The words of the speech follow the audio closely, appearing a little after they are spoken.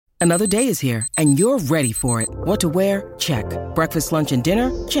Another day is here, and you're ready for it. What to wear? Check. Breakfast, lunch, and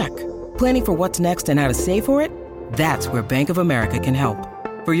dinner? Check. Planning for what's next and how to save for it? That's where Bank of America can help.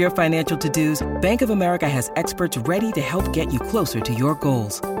 For your financial to-dos, Bank of America has experts ready to help get you closer to your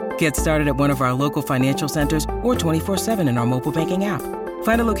goals. Get started at one of our local financial centers or 24/7 in our mobile banking app.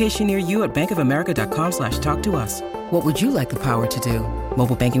 Find a location near you at bankofamerica.com/talktous. What would you like the power to do?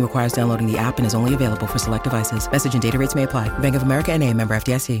 Mobile banking requires downloading the app and is only available for select devices. Message and data rates may apply. Bank of America N.A., member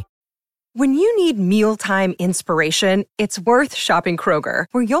FDIC. When you need mealtime inspiration, it's worth shopping Kroger,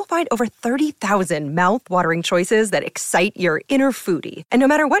 where you'll find over 30,000 mouth-watering choices that excite your inner foodie. And no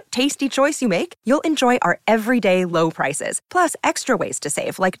matter what tasty choice you make, you'll enjoy our everyday low prices, plus extra ways to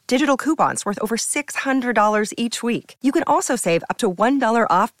save, like digital coupons worth over $600 each week. You can also save up to $1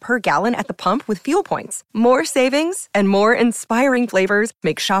 off per gallon at the pump with fuel points. More savings and more inspiring flavors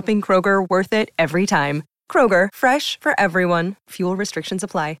make shopping Kroger worth it every time. Kroger, fresh for everyone. Fuel restrictions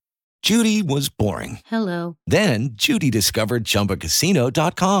apply. Judy was boring. Hello. Then Judy discovered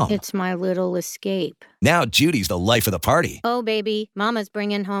ChumbaCasino.com. It's my little escape. Now Judy's the life of the party. Oh, baby, mama's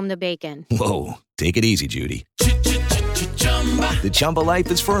bringing home the bacon. Whoa, take it easy, Judy. The Chumba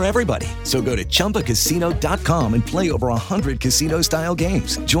life is for everybody. So go to ChumbaCasino.com and play over 100 casino-style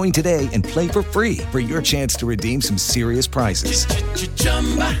games. Join today and play for free for your chance to redeem some serious prizes.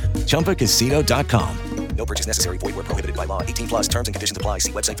 ChumbaCasino.com. No purchase necessary. Void where prohibited by law. 18+ terms and conditions apply.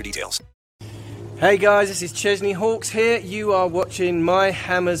 See website for details. Hey guys, this is Chesney Hawkes here. You are watching My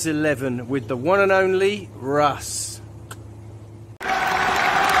Hammers 11 with the one and only Russ.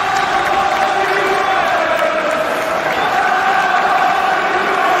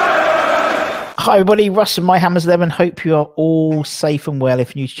 Hi everybody, Russ and My Hammers 11. Hope you are all safe and well.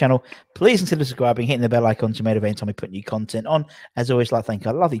 If you're new to the channel, please consider subscribing, hitting the bell icon to be notified every time we put new content on. As always, I'd like to thank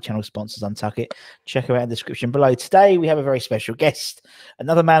our lovely channel sponsors, Untuck It. Check her out in the description below. Today we have a very special guest,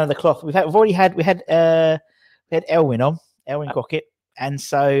 another man of the cloth. We had Elwyn on, Elwyn Crockett, and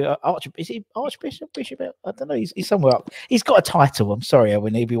so is he Archbishop? Bishop? I don't know. He's somewhere up. He's got a title. I'm sorry,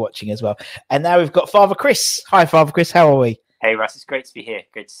 Elwyn. He'll be watching as well. And now we've got Father Chris. Hi, Father Chris. How are we? Hey Russ, it's great to be here.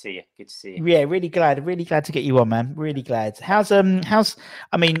 Good to see you. Good to see you. Yeah, really glad to get you on, man. Really glad. How's I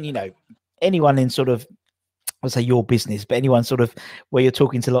mean, you know, anyone in sort of, I'll say your business, but anyone sort of where you're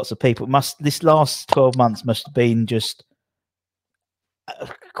talking to lots of people, this last 12 months must have been just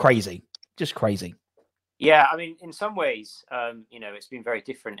crazy. Just crazy. Yeah, I mean, in some ways, you know, it's been very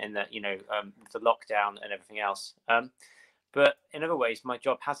different in that, you know, the lockdown and everything else. But in other ways, my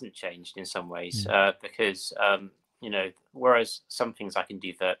job hasn't changed in some ways because you know, whereas some things I can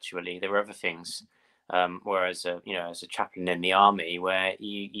do virtually, there are other things. Whereas, you know, as a chaplain in the army, where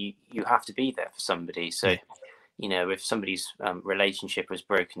you have to be there for somebody. So, you know, if somebody's relationship was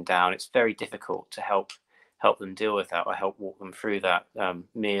broken down, it's very difficult to help them deal with that or help walk them through that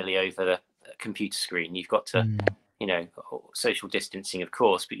merely over the computer screen. You've got to, you know, social distancing, of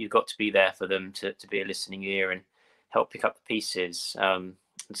course, but you've got to be there for them to be a listening ear and help pick up the pieces.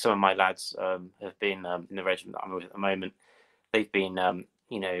 Some of my lads have been in the regiment that I'm with at the moment. They've been,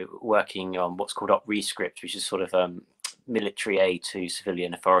 you know, working on what's called op rescript, which is sort of military aid to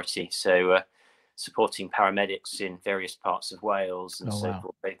civilian authority. So supporting paramedics in various parts of Wales and so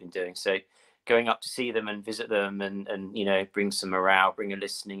forth. They've been doing so. Going up to see them and visit them and you know, bring some morale, bring a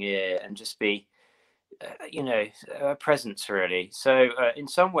listening ear, and just be you know, a presence really. So in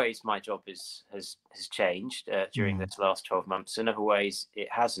some ways my job has changed during this last 12 months. In other ways it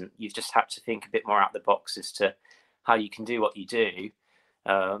hasn't. You've just had to think a bit more out the box as to how you can do what you do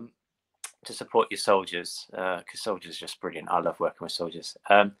to support your soldiers, because soldiers are just brilliant. I love working with soldiers,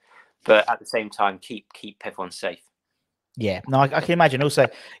 but at the same time keep everyone safe. Yeah, no, I can imagine. Also,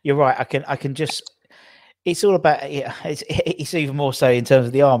 you're right. I can just. It's all about, it's even more so in terms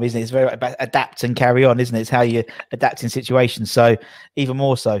of the army, isn't it? It's very about adapt and carry on, isn't it? It's how you adapt in situations. So even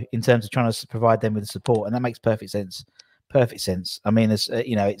more so in terms of trying to provide them with the support, and that makes perfect sense. Perfect sense. I mean, it's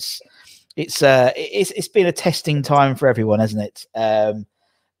you know, it's been a testing time for everyone, hasn't it? And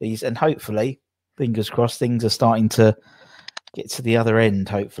hopefully, fingers crossed, things are starting to get to the other end.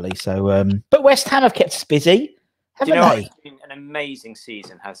 Hopefully, so. But West Ham have kept us busy, haven't they? It's been an amazing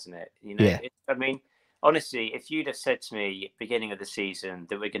season, hasn't it? You know, I mean. Honestly, if you'd have said to me beginning of the season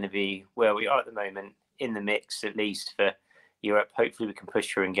that we're going to be where we are at the moment, in the mix at least for Europe, hopefully we can push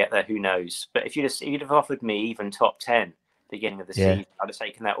through and get there. Who knows? But if you'd have offered me even top 10 beginning of the season, I'd have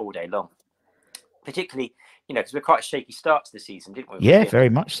taken that all day long. Particularly, you know, because we're quite a shaky start to the season, didn't we? Yeah, very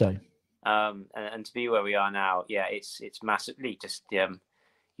much so. And to be where we are now, yeah, it's massively just you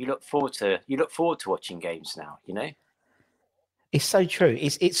look forward to watching games now. You know. It's so true.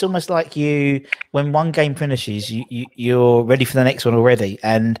 It's almost like when one game finishes, you're ready for the next one already.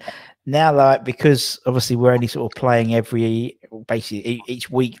 And now, like, because obviously we're only sort of playing basically each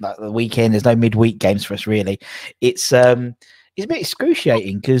week, like the weekend. There's no midweek games for us really. It's a bit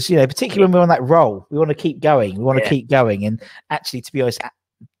excruciating because particularly when we're on that roll, we want to keep going. We want to keep going. And actually, to be honest,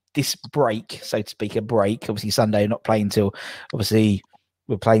 this break, so to speak, a break. Obviously, Sunday not playing till obviously.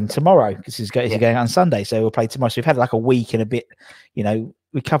 We're playing tomorrow because it's going on Sunday, so we'll play tomorrow. So we've had like a week and a bit,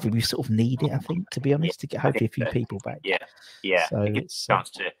 recovery. We sort of need it, I think, to be honest, to get hopefully a few people back. Yeah. So it gives a chance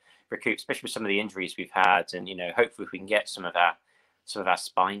to recoup, especially with some of the injuries we've had, and hopefully if we can get some of our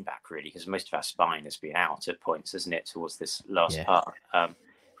spine back, really, because most of our spine has been out at points, isn't it, towards this last part. If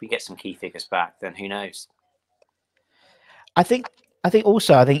we get some key figures back, then who knows? I think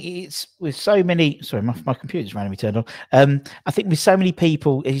it's with so many. Sorry, my computer's randomly turned on. I think with so many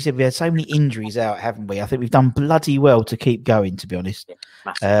people, as you said, we had so many injuries out, haven't we? I think we've done bloody well to keep going, to be honest.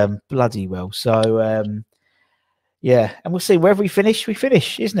 Bloody well. So, and we'll see wherever we finish,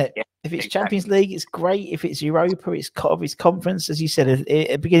 isn't it? Yeah, if it's Champions League, it's great. If it's Europa, it's conference, as you said at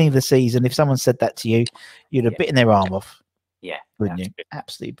the beginning of the season. If someone said that to you, you'd have bitten their arm off. Yeah, wouldn't you?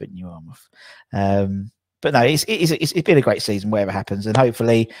 Absolutely bitten your arm off. But no, it's been a great season, whatever happens, and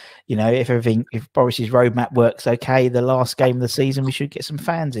hopefully, if Boris's roadmap works okay, the last game of the season, we should get some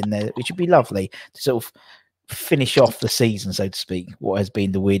fans in there, which would be lovely to sort of finish off the season, so to speak. What has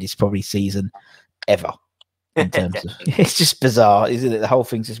been the weirdest probably season ever in terms of it's just bizarre, isn't it? The whole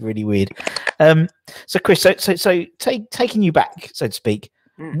thing's just really weird. So Chris, so taking you back, so to speak.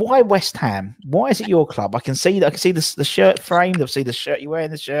 Why West Ham? Why is it your club? I can see the shirt framed. I see the shirt you're wearing.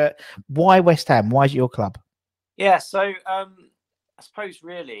 The shirt. Why West Ham? Why is it your club? Yeah, so I suppose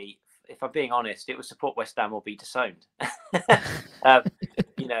really, if I'm being honest, it was support West Ham or be disowned. Where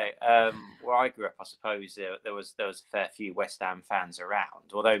I grew up, I suppose there was a fair few West Ham fans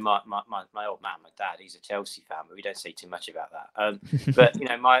around. Although my old man, my dad, he's a Chelsea fan, but we don't say too much about that. But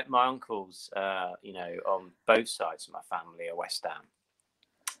my uncles, on both sides of my family are West Ham.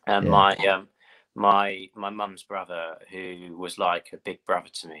 And my mum's brother, who was like a big brother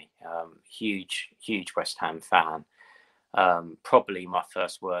to me, huge West Ham fan. Probably my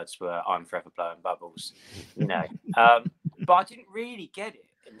first words were "I'm forever blowing bubbles," but I didn't really get it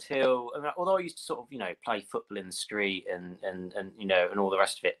until, although I used to sort of play football in the street and all the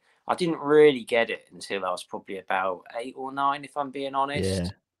rest of it, I didn't really get it until I was probably about 8 or 9, if I'm being honest.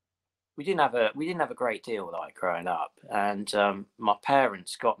 Yeah. We didn't have a great deal like growing up, and my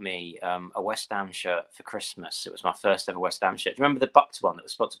parents got me a West Ham shirt for Christmas. It was my first ever West Ham shirt. Do you remember the Bucks one that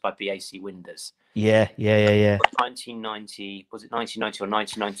was sponsored by BAC Windows? Yeah. 1990 was it 1990 or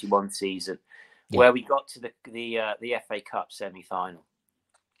 1991 season, where we got to the FA Cup semi-final.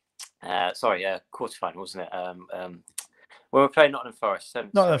 Quarter-final, wasn't it? When we were playing Nottingham Forest.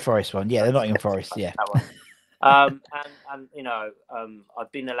 Nottingham Forest one, yeah, the Nottingham Forest, yeah. That one. I've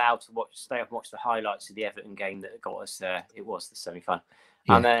been allowed to stay up and watch the highlights of the Everton game that got us there. It was the semi-final,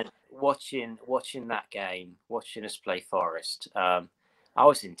 and then watching that game, watching us play Forest, I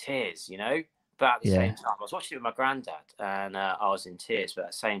was in tears, But at the same time, I was watching it with my granddad, and I was in tears. But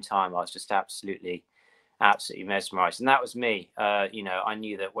at the same time, I was just absolutely mesmerised, and that was me. I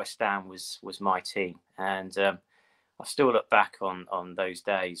knew that West Ham was my team, and I still look back on those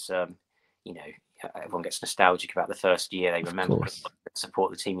days. Everyone gets nostalgic about the first year. They remember support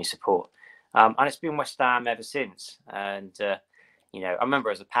the team you support. And it's been West Ham ever since. And, I remember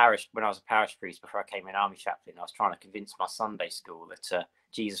when I was a parish priest before I came in army chaplain, I was trying to convince my Sunday school that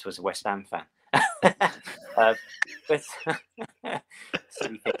Jesus was a West Ham fan. But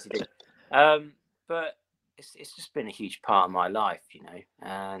silly thing to do. But it's just been a huge part of my life,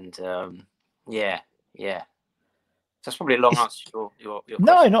 and That's probably a long answer to your question.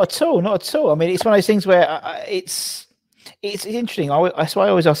 No, not at all. I mean, it's one of those things where it's interesting. That's why I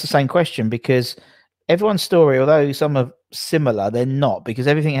always ask the same question, because everyone's story, although some are similar, they're not, because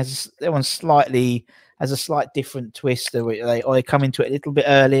everyone has a slight different twist. They come into it a little bit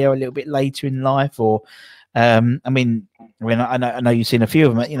earlier, a little bit later in life, or I know you've seen a few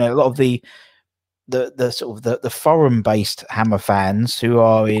of them. A lot of the sort of the foreign-based Hammer fans who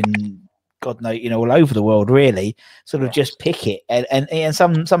are in, God knows, all over the world, really, sort of just pick it, and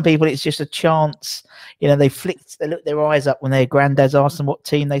some people, it's just a chance. They look their eyes up when their granddads ask them what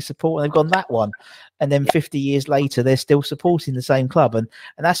team they support, and they've gone that one, and then 50 years later, they're still supporting the same club, and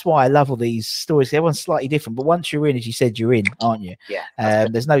that's why I love all these stories. Everyone's slightly different, but once you're in, as you said, you're in, aren't you? Yeah.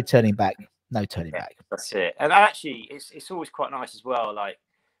 There's no turning back. Back. That's it. And actually, it's always quite nice as well. Like,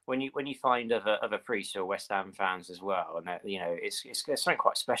 when you find other priests or West Ham fans as well, and it's something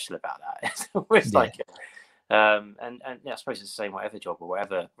quite special about that. It's always like And I suppose it's the same whatever job or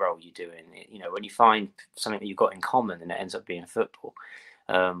whatever role you're doing. You know, when you find something that you've got in common, and it ends up being football.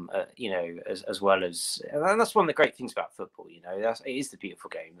 You know, as well as, and that's one of the great things about football. You know, it is the beautiful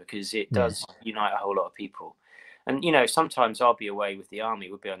game because it does unite a whole lot of people. And you know, sometimes I'll be away with the army,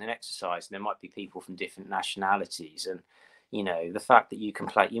 we'll be on an exercise, and there might be people from different nationalities, and you know, the fact that you can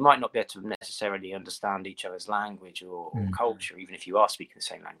play, you might not be able to necessarily understand each other's language or culture, even if you are speaking the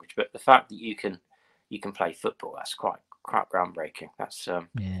same language. But the fact that you can play football, that's quite groundbreaking. That's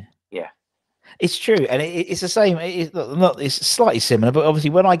yeah. It's true, and it's the same. It's slightly similar, but obviously,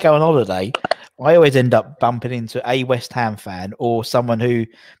 when I go on holiday, I always end up bumping into a West Ham fan or someone who,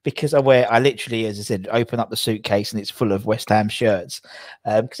 because I literally, as I said, open up the suitcase and it's full of West Ham shirts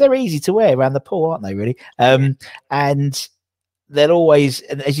because they're easy to wear around the pool, aren't they? Really, and they'll always,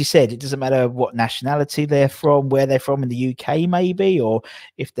 and as you said, it doesn't matter what nationality they're from, where they're from in the UK, maybe, or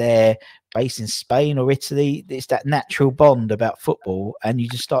if they're based in Spain or Italy. It's that natural bond about football, and you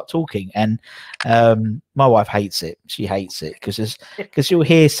just start talking. And my wife hates it. She hates it because she'll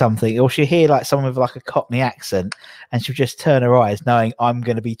hear something, or she'll hear like someone with like a Cockney accent, and she'll just turn her eyes, knowing I'm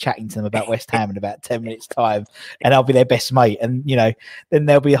going to be chatting to them about West Ham in about 10 minutes time, and I'll be their best mate. And you know, then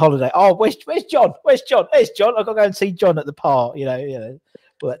there'll be a holiday. Oh, where's John? Where's John? There's John. I've got to go and see John at the park. You know,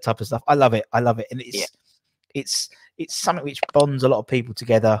 all that type of stuff. I love it, and it's something which bonds a lot of people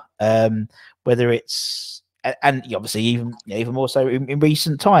together, whether it's, and obviously even more so in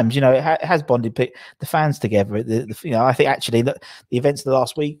recent times, you know, it has bonded the fans together. You know, I think actually that the events of the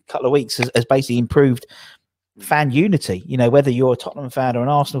last couple of weeks has basically improved fan unity. You know, whether you're a Tottenham fan or an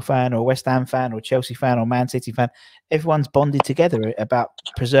Arsenal fan or a West Ham fan or a Chelsea fan or Man City fan, everyone's bonded together about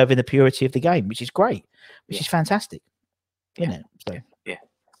preserving the purity of the game, which is great, which is fantastic. You know, so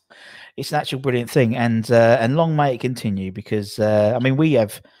it's an actual brilliant thing, and long may it continue, because I mean, we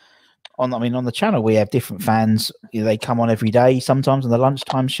have on the channel we have different fans. You know, they come on every day. Sometimes on the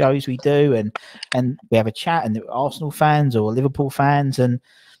lunchtime shows we do, and we have a chat, and Arsenal fans or Liverpool fans, and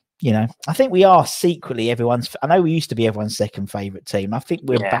you know, I think we are secretly everyone's. I know we used to be everyone's second favourite team. I think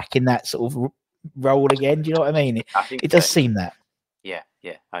we're back in that sort of role again. Do you know what I mean? It does seem that. Yeah,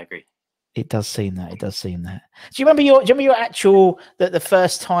 I agree. It does seem that. Do you remember your actual the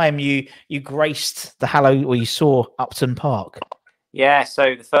first time you graced the Hallow, or you saw Upton Park? Yeah,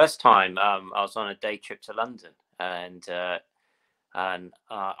 so the first time I was on a day trip to London, and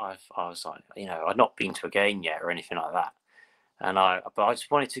I was like, you know, I'd not been to a game yet or anything like that, but I just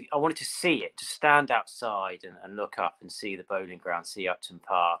wanted to see it, to stand outside and look up and see the bowling ground, see Upton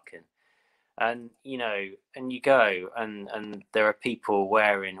Park, and you know, and you go, and there are people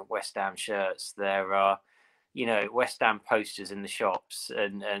wearing West Ham shirts. There are, you know, West Ham posters in the shops,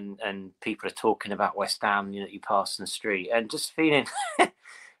 and people are talking about West Ham. You know, you pass in the street, and just feeling. I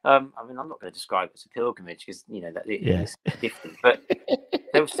mean, I'm not going to describe it as a pilgrimage, because you know that it's different. But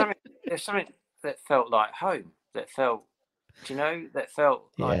there was something that felt like home. That felt, do you know, that felt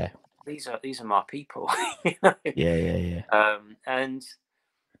like these are my people. You know? Yeah.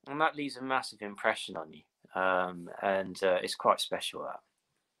 And that leaves a massive impression on you, and it's quite special. That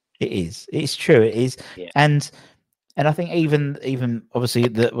it is. It's true. It is. Yeah. And I think even obviously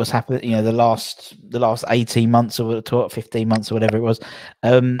that was happening. You know, the last 18 months or 15 months or whatever it was.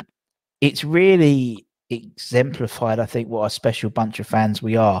 It's really exemplified, I think, what a special bunch of fans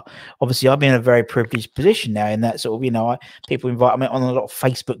we are. Obviously, I'm in a very privileged position now, in that sort of, you know, people invite me on a lot of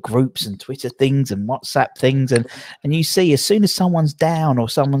Facebook groups and Twitter things and WhatsApp things, and you see, as soon as someone's down or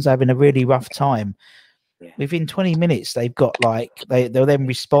someone's having a really rough time, within 20 minutes they've got like they'll then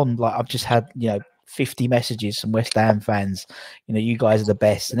respond like, I've just had, you know, 50 messages from West Ham fans, you know, you guys are the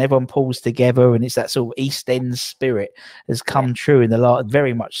best, and everyone pulls together, and it's that sort of East End spirit has come true in the last,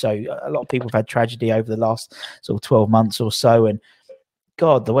 very much so. A lot of people have had tragedy over the last sort of 12 months or so, and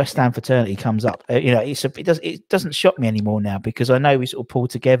God, the West Ham fraternity comes up. You know, it doesn't shock me anymore now, because I know we sort of pull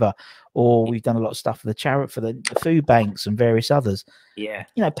together, or we've done a lot of stuff for the charity, for the food banks and various others. Yeah,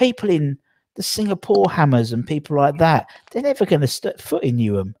 you know, people in the Singapore Hammers and people like that, they're never going to step foot in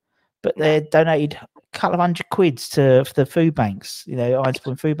Newham, but they donated a couple of $100 for the food banks, you know,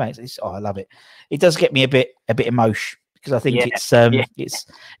 Ironsport food banks. I love it. It does get me a bit emotional, because I think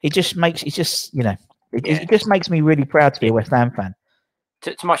it just makes me really proud to be a West Ham fan.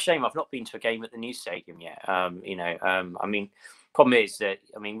 To my shame, I've not been to a game at the new stadium yet. You know, I mean, problem is that,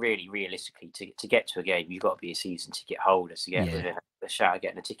 I mean, really realistically, to get to a game, you've got to be a season ticket holder to get within a shout of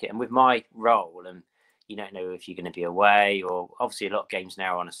getting a ticket. And with my role, and you don't know if you're going to be away, or obviously a lot of games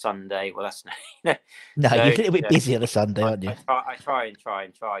now are on a Sunday. Well, that's no, so, you're a little bit busy on a Sunday, aren't you? I try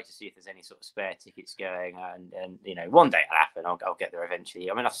to see if there's any sort of spare tickets going, and one day it'll happen. I'll get there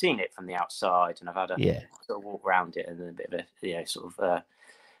eventually. I mean, I've seen it from the outside, and I've had a sort of walk around it, and a bit of a sort of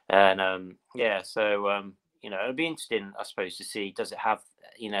so it'll be interesting, I suppose, to see does it have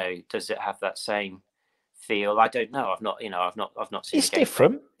that same feel. I don't know. I've not seen. It's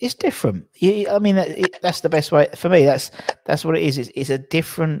different. It's different. I mean, that's the best way for me. That's what it is. It's a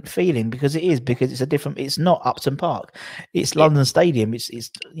different feeling because it's a different. It's not Upton Park. It's London Stadium.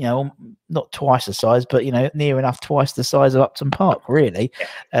 It's not twice the size, but near enough twice the size of Upton Park, really.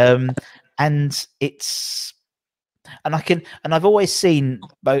 And it's. And I've always seen.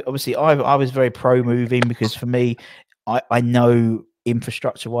 Obviously, I was very pro moving because for me, I know.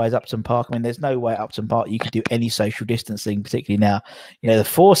 Infrastructure-wise, Upton Park. I mean, there's no way at Upton Park you could do any social distancing, particularly now. The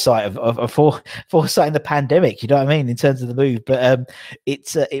foresight of foresight in the pandemic. You know what I mean in terms of the move, but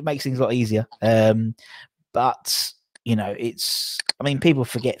it makes things a lot easier. But it's. I mean, people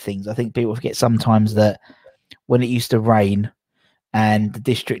forget things. I think people forget sometimes that when it used to rain and the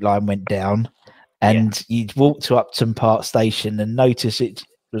district line went down, and you'd walk to Upton Park station and notice it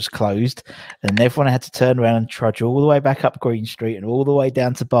was closed, and everyone had to turn around and trudge all the way back up Green Street and all the way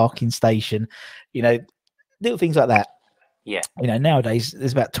down to Barking Station. Little things like that. Yeah. Nowadays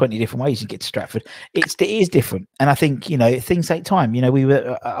there's about 20 different ways you get to Stratford. It is different, and I think things take time. We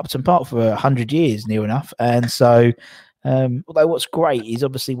were at Upton Park for 100 years, near enough, and so although what's great is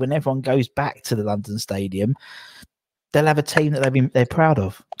obviously when everyone goes back to the London Stadium, they'll have a team that they're proud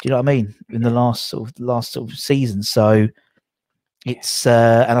of. Do you know what I mean? In the last sort of season, so. It's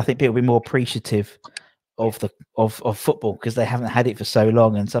and I think people will be more appreciative of football because they haven't had it for so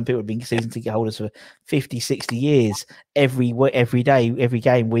long, and some people have been season ticket holders for 50, 60 years every day, every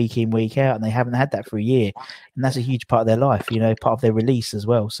game, week in, week out, and they haven't had that for a year, and that's a huge part of their life, part of their release as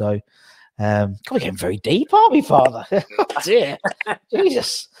well. So, we're getting very deep, aren't we, Father? Dear,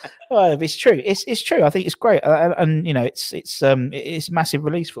 Jesus. Well, it's true. It's true. I think it's great, and it's massive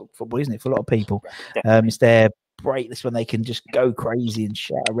release for football, isn't it, for a lot of people? It's their break. This when they can just go crazy and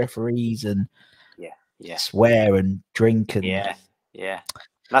shout at referees and swear and drink and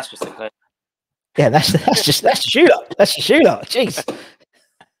that's just that's just shootout. That's your shootout. Jeez.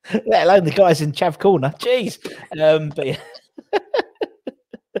 Let alone the guys in Chav Corner. Jeez. But yeah.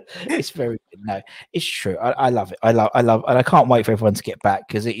 It's very good. No, it's true. I love it. I love, and I can't wait for everyone to get back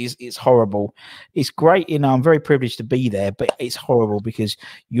because it's horrible. It's great. I'm very privileged to be there, but it's horrible because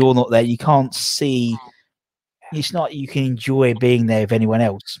you're not there. You can't see. It's not you can enjoy being there with anyone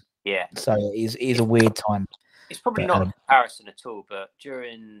else. Yeah. So it is a weird time. It's probably not a comparison at all, but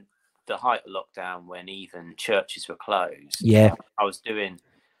during the height of lockdown when even churches were closed, I was doing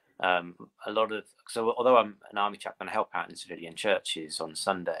a lot of, so although I'm an army chaplain, I help out in civilian churches on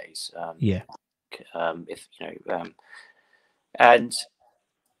Sundays. And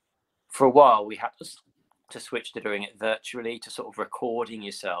for a while we had to switch to doing it virtually, to sort of recording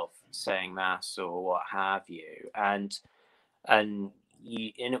yourself saying mass or what have you, and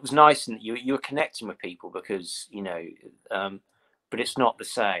it was nice, and you were connecting with people because but it's not the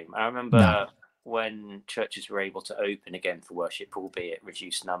same. I remember when churches were able to open again for worship, albeit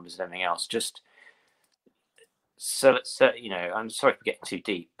reduced numbers and everything else, just so I'm sorry for getting too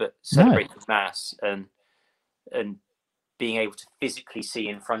deep, but celebrating mass and being able to physically see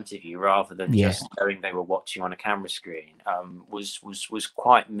in front of you rather than just knowing they were watching on a camera screen was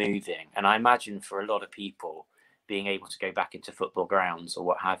quite moving. And I imagine for a lot of people, being able to go back into football grounds or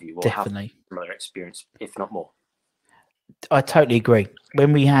what have you will have a similar experience, if not more. I totally agree.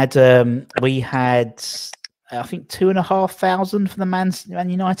 When we had I think 2,500 for the Man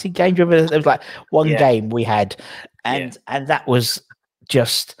United game. There was like one game we had, and that was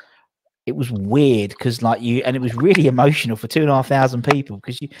just. It was weird because and it was really emotional for 2,500 people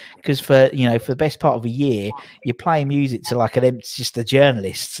because for the best part of a year you're playing music to just the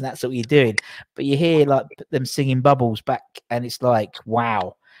journalists and that's what you're doing, but you hear them singing Bubbles back and it's like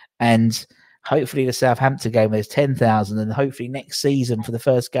wow. And hopefully the Southampton game there's 10,000, and hopefully next season for the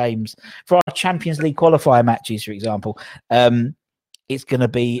first games for our Champions League qualifier matches, for example, it's going to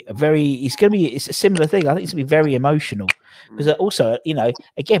be it's a similar thing. I think it's going to be very emotional because also,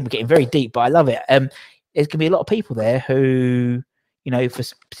 again, we're getting very deep, but I love it. There's going to be a lot of people there who, for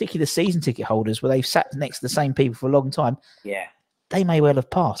particularly the season ticket holders, where they've sat next to the same people for a long time. Yeah. They may well have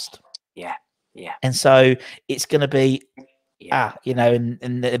passed. Yeah. Yeah. And so it's going to be,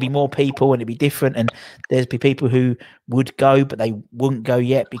 and there'd be more people and it'd be different, and there'd be people who would go but they wouldn't go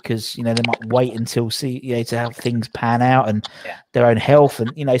yet because they might wait until to have things pan out and their own health,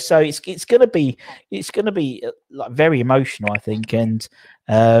 and so it's gonna be like very emotional, I think, and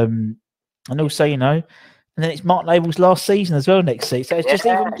also and then it's Mark Noble's last season as well next season,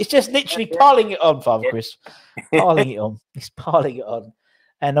 so it's just literally piling it on, Father Chris, piling it on. He's piling it on.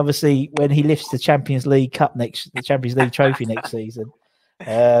 And obviously, when he lifts the Champions League trophy next season,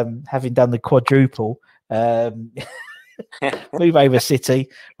 having done the quadruple, move over City,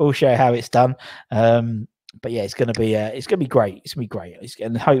 we'll show how it's done. But yeah, it's going to be great. It's going to be great,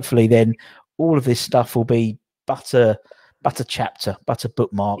 and hopefully, then all of this stuff will be but a chapter, but a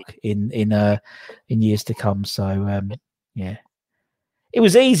bookmark in years to come. So yeah, it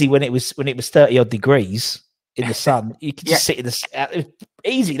was easy when it was 30 odd degrees in the sun. You could just sit in the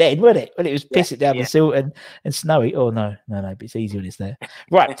easy then, wasn't it? When it was pissing down the silt and snowy. Oh no, but it's easy when it's there.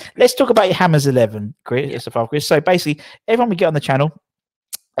 Right, let's talk about your Hammers 11, Chris. So basically, everyone we get on the channel,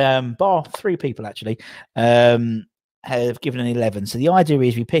 bar 3 people actually, have given an 11. So the idea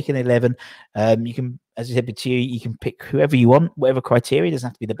is we pick an 11. You can, as I said to you, you can pick whoever you want, whatever criteria. It doesn't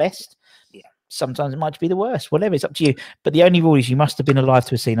have to be the best. Sometimes it might be the worst, whatever, it's up to you. But the only rule is you must have been alive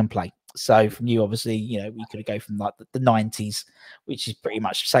to have seen them play. So from you, obviously, we could go from like the 90s, which is pretty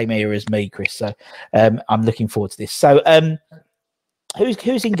much the same era as me, Chris. So I'm looking forward to this. So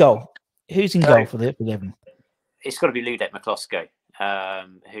who's in goal? Who's in goal for the 11? It's got to be Ludek McCloskey,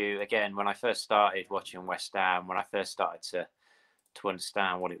 who, again, when I first started watching West Ham, when I first started to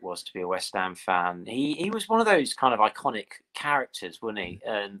understand what it was to be a West Ham fan, he was one of those kind of iconic characters, wasn't he?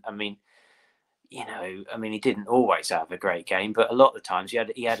 And I mean, he didn't always have a great game, but a lot of the times he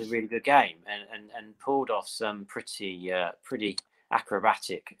had a really good game and pulled off some pretty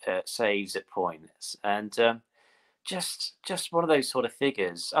acrobatic saves at points, and just one of those sort of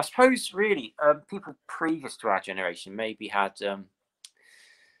figures. I suppose really people previous to our generation maybe had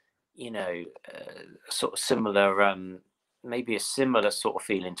sort of similar maybe a similar sort of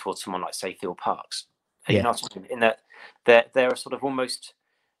feeling towards someone like, say, Phil Parkes. In that they're sort of almost,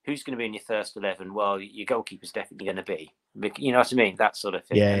 who's going to be in your first 11? Well, your goalkeeper's definitely going to be. You know what I mean? That sort of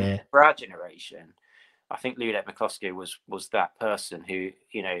thing. Yeah. For our generation, I think Ludek McCloskey was that person who,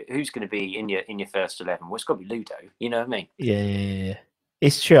 who's going to be in your first 11? Well, it's got to be Ludo. You know what I mean? Yeah.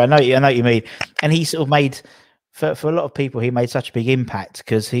 It's true. I know what you mean. And he sort of made, for a lot of people, he made such a big impact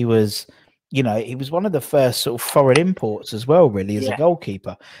because he was, he was one of the first sort of foreign imports as well, really, as a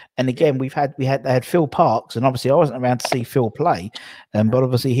goalkeeper. And again, they had Phil Parkes, and obviously I wasn't around to see Phil play, but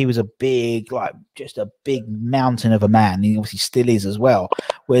obviously he was a big, just a big mountain of a man. He obviously still is as well.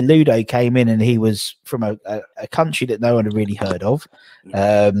 Where Ludo came in, and he was from a country that no one had really heard of.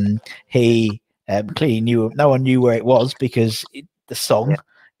 He clearly no one knew where it was because the song.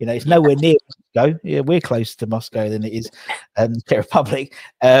 It's nowhere near Moscow. Yeah, we're closer to Moscow than it is Czech Republic.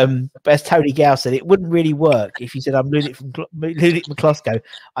 But as Tony Gow said, it wouldn't really work if you said, I'm Ludek McCloskey.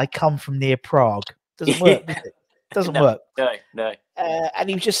 I come from near Prague. Doesn't work, does it? Doesn't work. No. And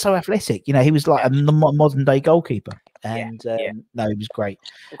he was just so athletic. He was like a modern day goalkeeper. And no, he was great.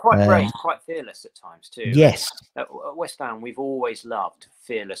 And quite brave, quite fearless at times too. Yes. At West Ham, we've always loved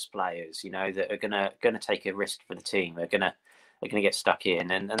fearless players. that are gonna take a risk for the team. They're going to get stuck in,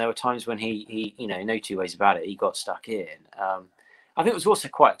 and there were times when he no two ways about it, he got stuck in. I think it was also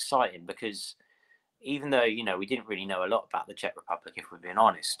quite exciting because even though we didn't really know a lot about the Czech Republic, if we're being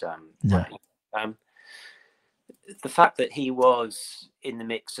honest, the fact that he was in the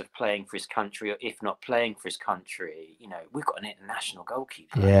mix of playing for his country, or if not playing for his country, we've got an international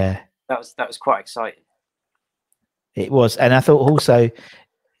goalkeeper. Yeah, that was quite exciting. It was, and I thought also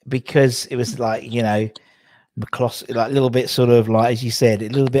because it was McCloskey, a little bit sort of as you said, a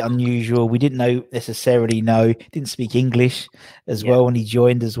little bit unusual. We didn't necessarily know, didn't speak English as well when he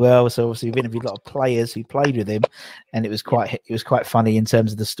joined as well. So obviously we've interviewed a lot of players who played with him, and it was quite funny in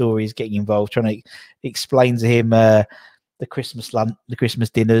terms of the stories, getting involved, trying to explain to him the Christmas lunch, the Christmas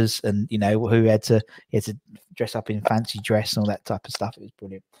dinners, and who had to dress up in fancy dress and all that type of stuff. It was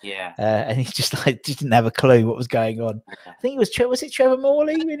brilliant. Yeah. And he just didn't have a clue what was going on. I think it was Trevor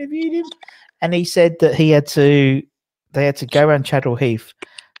Morley who interviewed him, and he said that they had to go around Chadwell Heath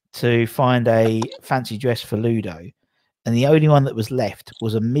to find a fancy dress for Ludo, and the only one that was left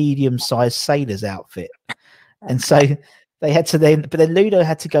was a medium-sized sailor's outfit, and so they had to but then Ludo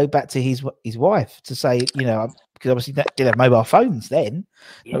had to go back to his wife to say, because obviously they didn't have mobile phones then,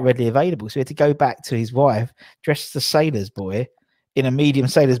 not readily available. So he had to go back to his wife, dressed as a sailor's boy, in a medium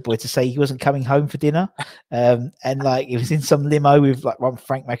sailor's boy, to say he wasn't coming home for dinner. And he was in some limo with one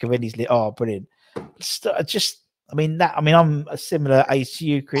Frank McAvenny's. Oh, brilliant. I mean, I'm a similar age to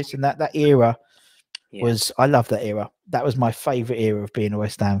you, Chris, and that era was, I love that era. That was my favourite era of being a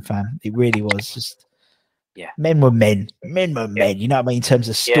West Ham fan. It really was. Just men were men. Men were men. You know what I mean? In terms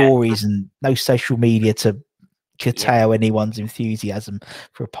of stories and no social media to curtail anyone's enthusiasm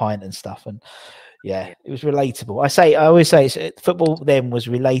for a pint and stuff. And it was relatable. I always say football then was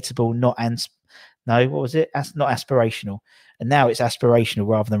relatable, not what was it? Not aspirational. And now it's aspirational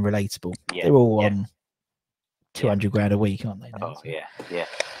rather than relatable. They're all on 200 grand a week, aren't they? Now?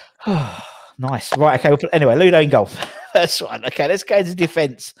 Nice. Right. Okay. Anyway, Ludo in goal. That's right. Okay. Let's go to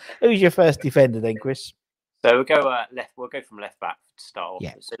defence. Who's your first defender then, Chris? So we'll go left. We'll go from left back to start off.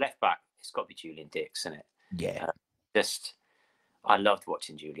 Yeah. So left back, it's got to be Julian Dix, isn't it? Yeah. I loved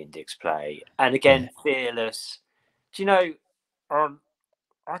watching Julian Dix play, and again, fearless. Do you know? I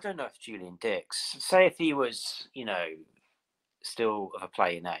don't know if Julian Dix, say if he was, still of a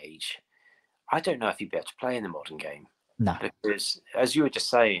playing age, I don't know if he'd be able to play in the modern game. No, because as you were just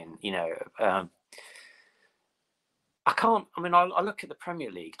saying, I can't. I mean, I look at the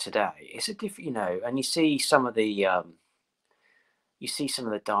Premier League today. It's a different, and you see some of the,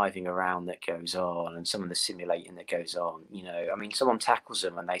 diving around that goes on, and some of the simulating that goes on. I mean, someone tackles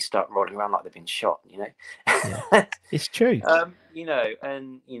them and they start rolling around like they've been shot. It's true. And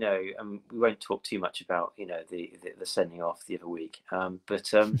we won't talk too much about the sending off the other week.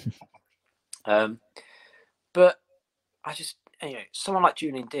 But I just someone like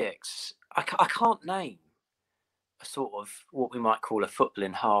Julian Dix, I can't name a sort of what we might call a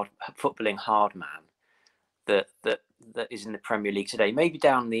footballing hard man that is in the Premier League today. Maybe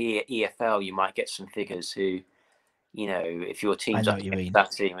down the EFL you might get some figures who, if your team's up against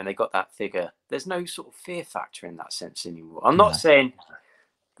that team and they got that figure, there's no sort of fear factor in that sense anymore. I'm not saying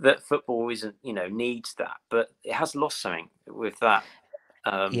that football isn't, needs that, but it has lost something with that.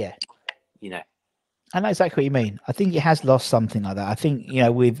 I know exactly what you mean. I think it has lost something like that. I think,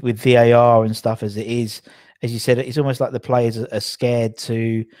 with VAR and stuff as it is, as you said, it's almost like the players are scared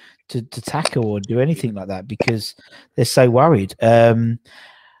to tackle or do anything like that because they're so worried. And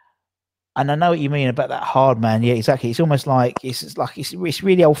I know what you mean about that hard man. Yeah, exactly. It's almost like it's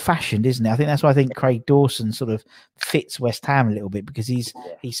really old fashioned, isn't it? I think that's why I think Craig Dawson sort of fits West Ham a little bit because he's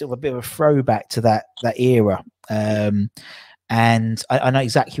sort of a bit of a throwback to that era. And I know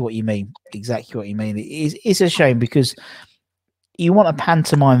exactly what you mean. Exactly what you mean. It's a shame because you want a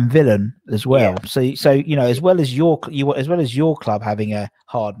pantomime villain as well. So as well as your club having a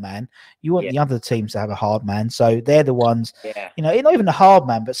hard man, you want the other teams to have a hard man. So they're the ones. Not even a hard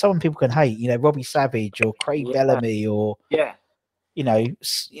man, but someone people can hate. Robbie Savage or Craig Bellamy or I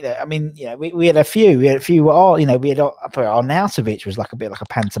mean, we had a few. We had Arnautovic was like a bit like a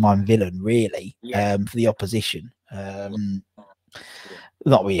pantomime villain, really, for the opposition.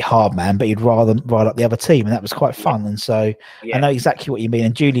 Not really hard man, but he'd rather ride up the other team, and that was quite fun. And so I know exactly what you mean.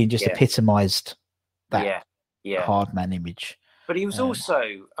 And Julian just epitomised that hard man image. But he was also,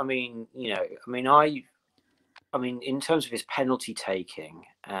 in terms of his penalty taking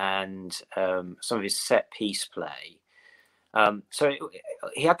and some of his set piece play. So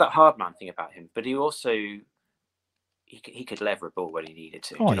he had that hard man thing about him, but he also he could lever a ball when he needed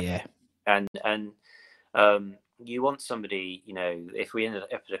to. Oh yeah, and you want somebody, if we ended up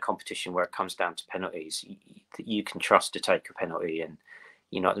at a competition where it comes down to penalties, that you can trust to take a penalty, and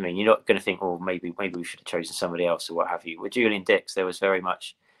you know what I mean. You're not going to think, oh, maybe we should have chosen somebody else or what have you. With Julian Dix, there was very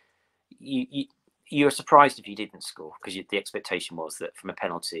much you were surprised if he didn't score because the expectation was that from a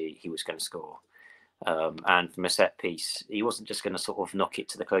penalty he was going to score, and from a set piece he wasn't just going to sort of knock it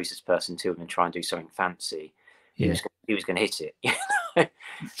to the closest person to him and try and do something fancy. He was going to hit it.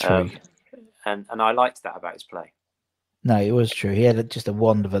 True. And I liked that about his play. No, it was true. He had just a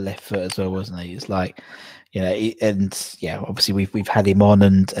wand of a left foot as well, wasn't he? It's like, obviously we've had him on,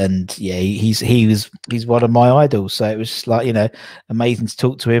 and he's one of my idols. So it was just like amazing to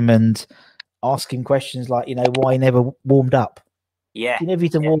talk to him and ask him questions like why he never warmed up. Yeah, he never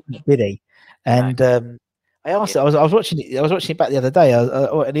even warmed up, did he? And I asked. I was watching it. I was watching it back the other day.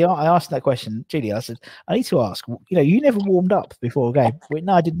 I asked that question, Julie. I said, I need to ask. You never warmed up before a game.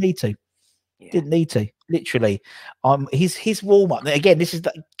 No, I didn't need to. Didn't need to, literally. His warm up again. This is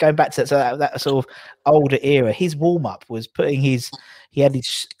going back to that sort of older era. His warm up was putting his. He had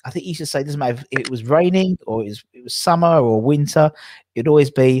his. I think he used to say, it doesn't matter if it was raining or it was summer or winter. It'd always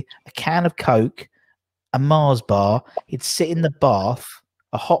be a can of Coke, a Mars bar. He'd sit in the bath,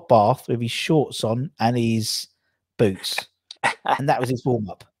 a hot bath with his shorts on and his boots, and that was his warm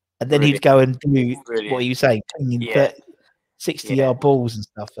up. And then he'd go and do what you say, 60-yard balls and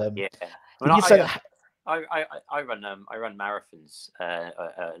stuff. I run marathons,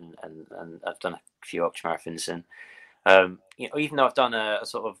 and I've done a few ultra marathons, and even though I've done a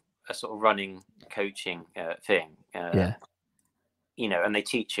sort of running coaching thing, and they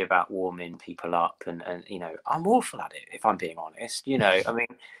teach you about warming people up, and I'm awful at it, if I'm being honest. I mean,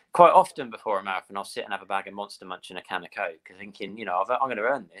 quite often before a marathon, I'll sit and have a bag of Monster Munch and a can of Coke, thinking, I'm going to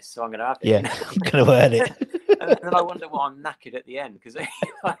earn this, so I'm going to have it. Yeah, I'm going to earn it. And then I wonder why I'm knackered at the end, because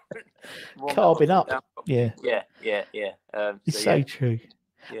carbing up. Yeah. It's so true.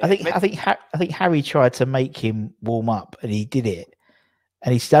 Yeah. I think Harry tried to make him warm up, and he did it.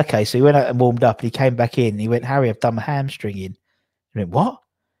 And he said, okay, so he went out and warmed up, and he came back in, and he went, Harry, I've done my hamstring in. He went, what?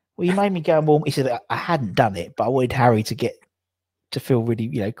 Well, you made me go and warm. He said, I hadn't done it, but I wanted Harry to feel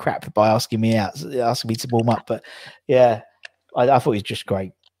really, crap by asking me to warm up. But yeah, I thought he was just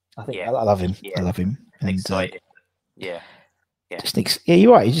great. I think I love him. Yeah. I love him. And, excited. Yeah,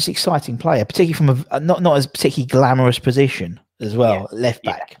 you're right. He's just an exciting player, particularly from a not as particularly glamorous position as well, left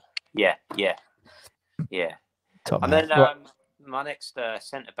back. Yeah. Top and man. Then my next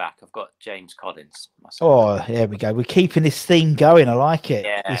centre back, I've got James Collins. Oh, there we go. We're keeping this theme going. I like it.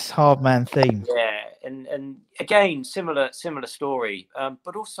 Yeah. This hard man theme. Yeah, and again, similar story,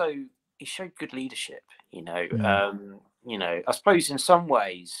 but also he showed good leadership. I suppose in some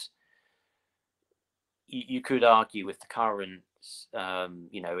ways you could argue with the current,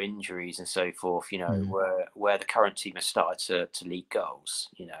 injuries and so forth, where the current team has started to leak goals,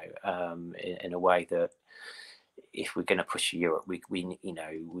 in a way that if we're going to push Europe, we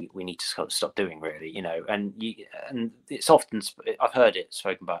need to sort of stop doing, really, and it's often, I've heard it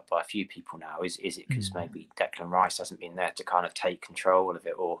spoken about by a few people now, is it because maybe Declan Rice hasn't been there to kind of take control of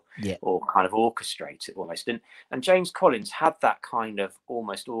it or kind of orchestrate it almost, and James Collins had that kind of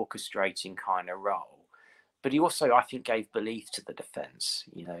almost orchestrating kind of role. But he also, I think, gave belief to the defence,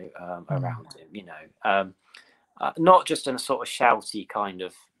 around him, not just in a sort of shouty kind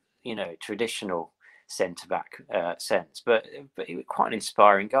of, traditional centre-back sense, but he was quite an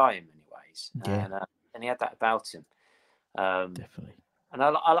inspiring guy in many ways. Yeah. And he had that about him. Definitely. And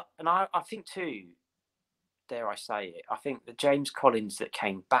I think too, dare I say it, I think the James Collins that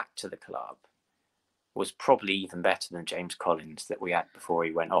came back to the club was probably even better than James Collins that we had before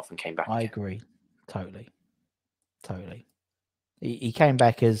he went off and came back. I agree. Totally. He came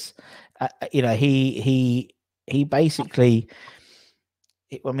back as, he basically,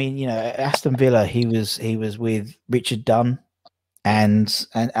 Aston Villa, he was with Richard Dunn, and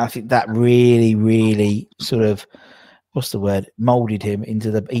I think that really, really sort of, what's the word, molded him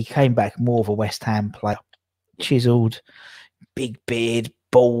into he came back more of a West Ham player, chiseled, big beard,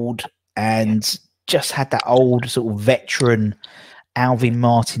 bald, and just had that old sort of veteran Alvin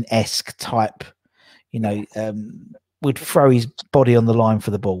Martin-esque type, would throw his body on the line for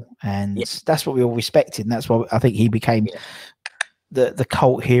the ball. And that's what we all respected. And that's why I think he became the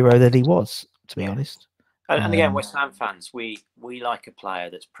cult hero that he was, to be honest. And again, West Ham fans, we like a player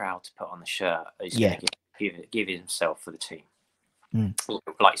that's proud to put on the shirt. He's going to give himself for the team.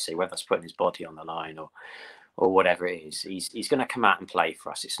 Like you say, whether it's putting his body on the line or whatever it is, he's going to come out and play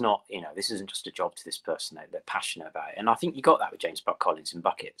for us. It's not, this isn't just a job to this person. They're passionate about it. And I think you got that with James Collins in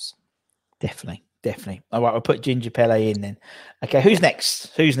buckets. Definitely. All right, we'll put Ginger Pele in then. Okay, who's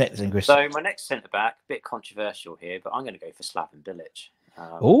next? Chris? So my next centre-back, a bit controversial here, but I'm going to go for Slaven Bilic.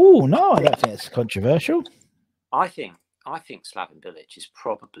 Oh, no, I don't think it's controversial. I think Slaven Bilic is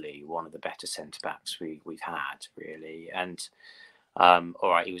probably one of the better centre-backs we've had, really. And, all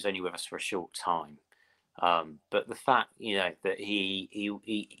right, he was only with us for a short time. But the fact, that he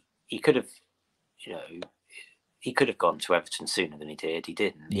could have, he could have gone to Everton sooner than he did. He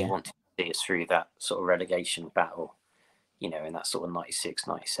didn't. Yeah. He wanted to see us through that sort of relegation battle, in that sort of 96,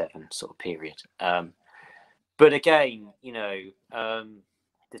 97 sort of period. But again,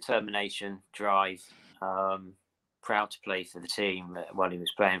 determination, drive, proud to play for the team while he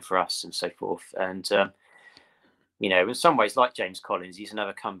was playing for us and so forth. And, in some ways, like James Collins, he's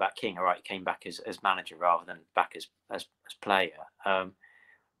another comeback king. All right, he came back as manager rather than back as player.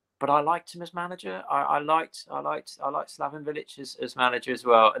 But I liked him as manager. I liked Slaven Bilic as manager as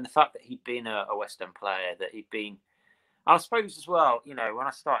well. And the fact that he'd been a West Ham player, that he'd been, I suppose as well, when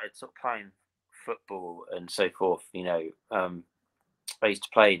I started sort of playing football and so forth, I used to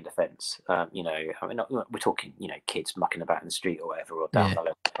play in defence. We're talking, kids mucking about in the street or whatever, or down the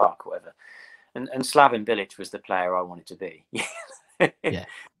local park or whatever. And Slaven Bilic was the player I wanted to be. Yeah.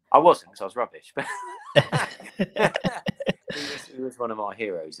 I wasn't, because I was rubbish, but he was one of my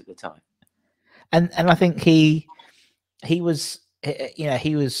heroes at the time. And I think he was,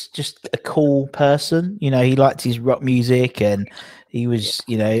 he was just a cool person. He liked his rock music, and He was,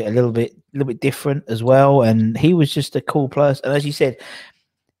 you know, a little bit different as well, and he was just a cool person. And as you said,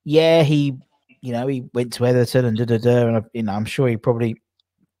 yeah, he went to Everton and and I'm sure he probably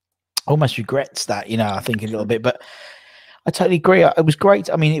almost regrets that, I think a little bit, but I totally agree. It was great.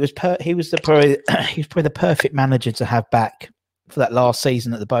 I mean, he was probably the perfect manager to have back for that last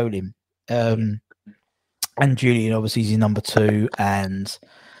season at the Bowling. And Julian obviously is your number 2, and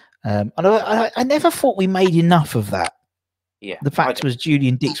I never thought we made enough of that. Yeah. The fact was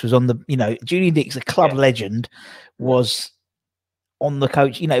Julian Dix was on the, Julian Dix, a club legend, was on the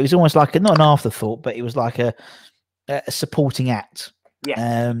coach. It was almost like not an afterthought, but it was like a supporting act. Yeah.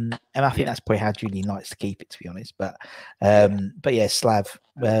 And I think that's probably how Julian likes to keep it, to be honest. But yeah, Slav,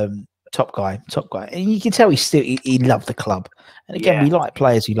 top guy, and you can tell he loved the club. And again, we like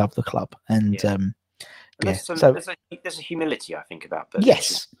players who love the club. And there's a humility, I think, about Bilic.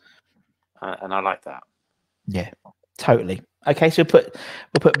 Yes, and I like that. Yeah, totally. Okay, so we'll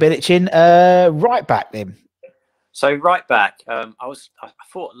put Bilic in right back then. So right back, I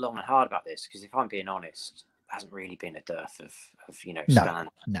thought long and hard about this, because if I'm being honest, there hasn't really been a dearth of stand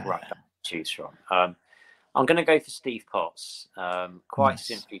right back to choose from. I'm going to go for Steve Potts, quite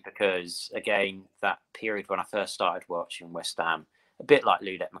simply because, again, that period when I first started watching West Ham, a bit like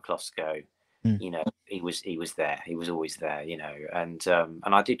Ludek McCloskey, he was there. He was always there, and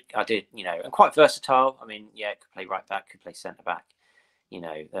I did, and quite versatile. I mean, could play right back, could play centre back.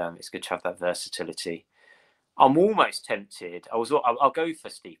 It's good to have that versatility. I'm almost tempted. I'll go for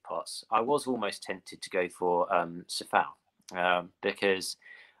Steve Potts. I was almost tempted to go for Safal, because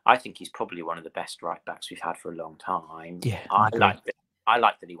I think he's probably one of the best right backs we've had for a long time. Yeah, I like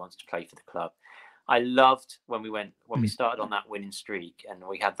that he wants to play for the club. I loved when we started on that winning streak, and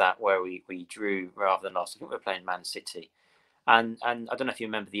we had that where we drew rather than lost. I think we were playing Man City, and I don't know if you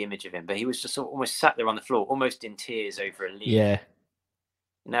remember the image of him, but he was just almost sat there on the floor, almost in tears over a lead. Yeah.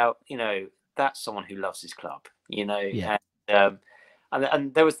 Now that's someone who loves his club, Yeah.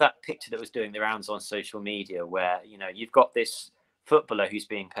 And there was that picture that was doing the rounds on social media where you've got this footballer who's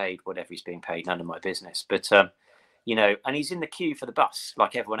being paid whatever he's being paid, none of my business, but and he's in the queue for the bus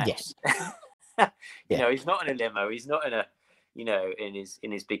like everyone else. He's not in a limo, he's not in a in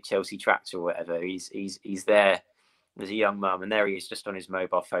his big Chelsea tractor or whatever. He's there as a young mum, and there he is just on his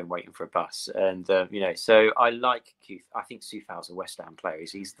mobile phone waiting for a bus. And so I like Keith. I think Sufal's a West Ham player.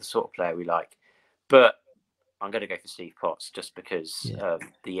 He's the sort of player we like, but I'm going to go for Steve Potts just because of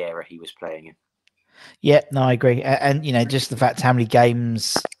the era he was playing in. Yeah, no, I agree. And just the fact how many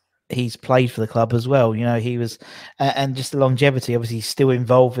games he's played for the club as well. He was, and just the longevity. Obviously, he's still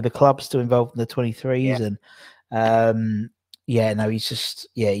involved with the club, still involved in the 23s, and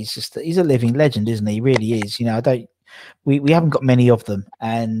he's a living legend, isn't he? He really is. We haven't got many of them,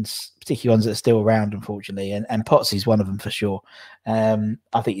 and particularly ones that are still around, unfortunately. And Potts is one of them for sure. I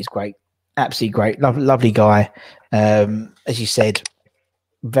think he's great, absolutely great, lovely guy. As you said,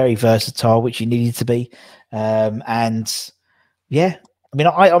 very versatile, which he needed to be. And yeah. I mean,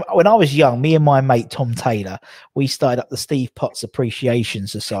 when I was young, me and my mate Tom Taylor, we started up the Steve Potts Appreciation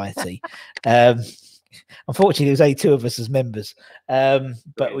Society. Unfortunately, there was only 2 of us as members, but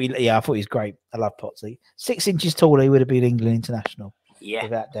I thought he was great. I love Potsy. 6 inches taller, he would have been England international,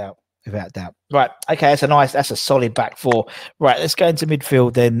 without doubt. Right, okay, that's a solid back 4. Right, let's go into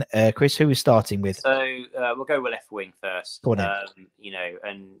midfield then. Chris, who are we starting with? So we'll go with left wing first. Go on then. I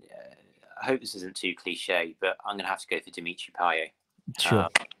hope this isn't too cliche, but I'm going to have to go for Dimitri Payet. Sure.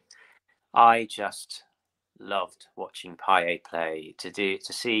 I just loved watching Payet play. To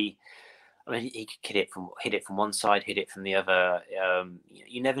see, I mean, he could hit it from one side, hit it from the other.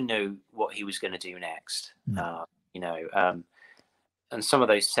 You never know what he was going to do next. And some of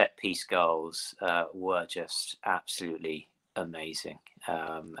those set piece goals were just absolutely amazing.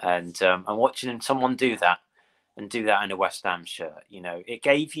 And watching someone do that in a West Ham shirt, it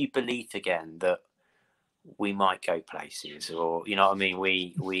gave you belief again that we might go places, or what I mean.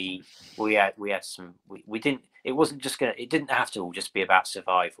 We had some. We didn't. It wasn't just gonna. It didn't have to all just be about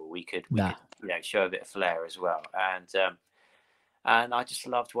survival. We could show a bit of flair as well. And I just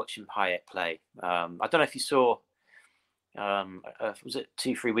loved watching Payet play. I don't know if you saw. Was it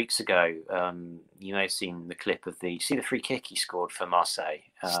 2-3 weeks ago? You may have seen the clip of the free kick he scored for Marseille.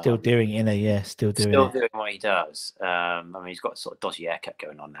 Still doing it, still doing what he does. I mean, he's got a sort of dodgy haircut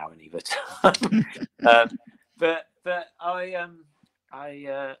going on now, isn't he? But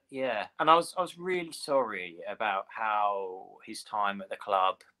and I was really sorry about how his time at the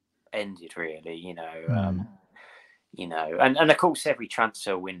club ended. Really, and of course, every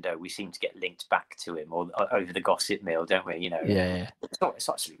transfer window we seem to get linked back to him or over the gossip mill, don't we? It's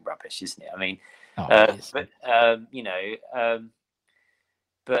absolutely rubbish, isn't it? I mean,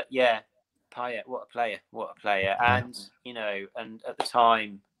 but yeah, Payet, what a player. And you know, and at the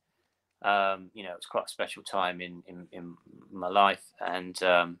time, you know, it was quite a special time in my life, and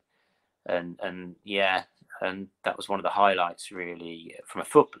yeah, and that was one of the highlights really from a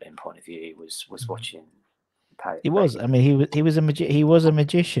footballing point of view. Was watching Payet. He was. I mean, he was a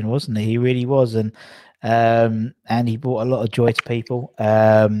magician, wasn't he? He really was, and he brought a lot of joy to people.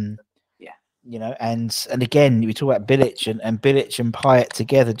 You know, and again, we talk about Bilic and Bilic and Payet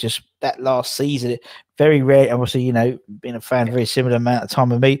together. Just that last season, very rare. Obviously, you know, being a fan, very similar amount of time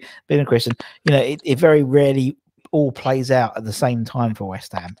with me, being a Christian. You know, it very rarely all plays out at the same time for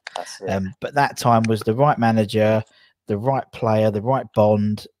West Ham. But that time was the right manager, the right player, the right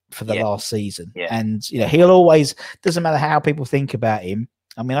bond for the last season. And you know, he'll always, doesn't matter how people think about him.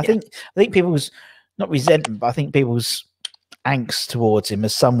 I mean, I think people's not resentment, but I think people's angst towards him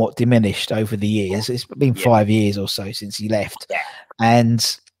has somewhat diminished over the years. It's been 5 years or so since he left,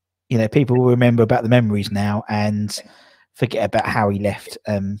 and you know, people will remember about the memories now and forget about how he left.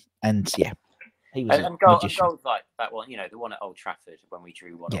 And yeah, he was goals like that one, you know, the one at Old Trafford when we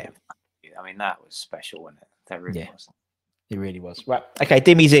drew 1-1. I mean, that was special, wasn't it? That really was. It really was. Right. Okay,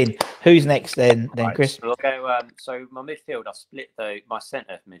 Dimmy's in. Who's next then, right, Chris? So we'll go. So my midfield, my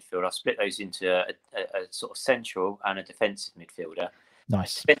centre midfield, I split those into a sort of central and a defensive midfielder.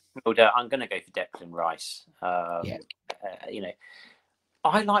 Nice. Midfielder, I'm going to go for Declan Rice. You know,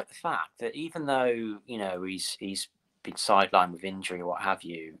 I like the fact that even though, you know, he's been sidelined with injury or what have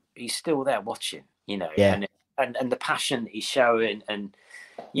you, he's still there watching. You know, and the passion that he's showing, and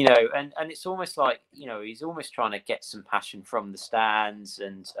you know, and it's almost like, you know, he's almost trying to get some passion from the stands,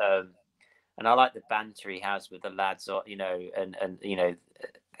 and I like the banter he has with the lads, you know, and you know,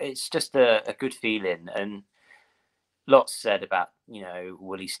 it's just a good feeling. And lots said about, you know,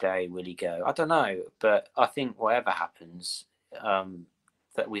 will he stay, will he go? I don't know, but I think whatever happens,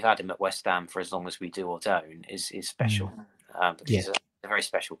 that we've had him at West Ham for as long as we do or don't is special, because he's a very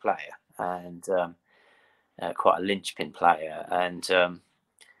special player, and quite a linchpin player, and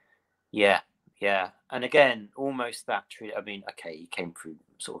and again, almost that. I mean, okay, he came through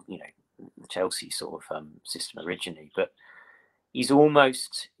sort of, you know, the Chelsea sort of system originally, but he's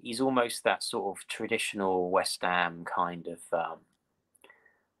almost that sort of traditional West Ham kind of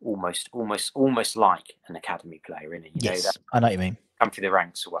almost like an academy player, isn't he? You know, that I know what you mean. Come through the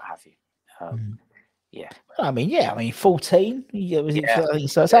ranks or what have you. I mean, 14.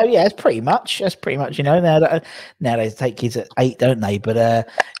 So it's pretty much. That's pretty much. You know, now they take kids at 8, don't they? But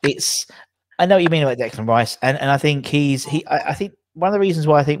I know what you mean about Declan Rice, and I think I think one of the reasons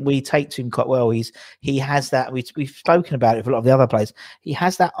why I think we take to him quite well, he has that. We've spoken about it for a lot of the other players. He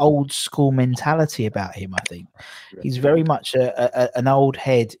has that old school mentality about him. I think he's very much an old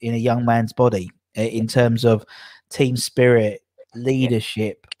head in a young man's body in terms of team spirit,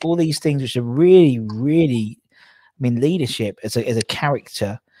 leadership, all these things which are really, really, I mean, leadership as a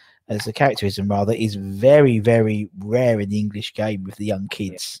character, as a characterism rather, is very, very rare in the English game with the young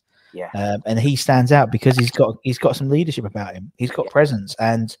kids. And he stands out because he's got some leadership about him. He's got presence,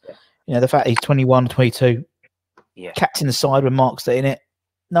 and you know, the fact he's 21, 22, captain the side when Mark's in it.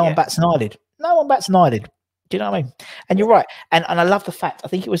 No one bats an eyelid. No one bats an eyelid. Do you know what I mean? And you're right. And I love the fact, I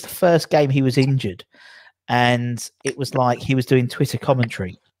think it was the first game he was injured, and it was like he was doing Twitter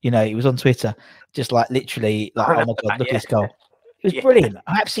commentary. You know, he was on Twitter, just like literally like, oh my God, look at this goal. It was brilliant.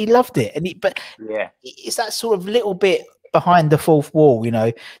 I absolutely loved it. And it's that sort of little bit behind the fourth wall, you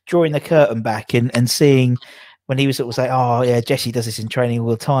know, drawing the curtain back and seeing when he was sort of saying, oh yeah, Jesse does this in training all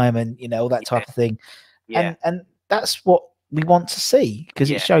the time, and you know, all that type of thing. And that's what we want to see, because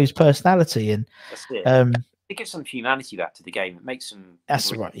it shows personality, and it gives some humanity back to the game. It makes them makes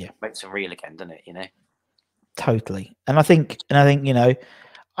them real again, doesn't it? You know, totally. And I think you know,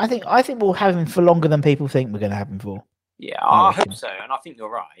 I think we'll have him for longer than people think we're going to have him for. Yeah, I hope so, and I think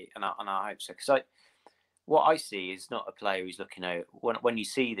you're right, and I hope so, because what I see is not a player who's looking out. When you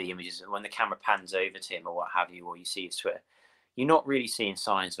see the images, when the camera pans over to him or what have you, or you see his Twitter, you're not really seeing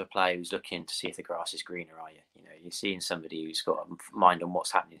signs of a player who's looking to see if the grass is greener, are you? You know, you're seeing somebody who's got a mind on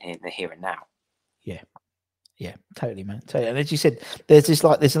what's happening here and now. Yeah, totally, man. Totally. And as you said, there's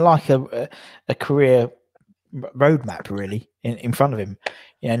like a career roadmap really in front of him.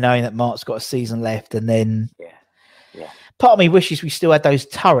 You know, knowing that Mark's got a season left, and then part of me wishes we still had those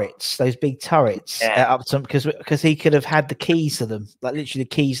turrets, those big turrets up to him, because he could have had the keys to them, like literally the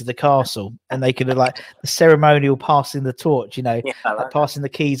keys to the castle, and they could have like the ceremonial passing the torch, you know, like passing the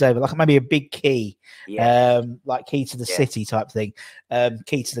keys over, like maybe a big key, like key to the city type thing,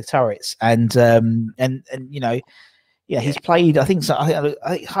 key to the turrets, and you know, he's played, I think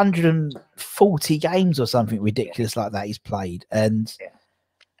 140 games or something ridiculous like that. He's played, and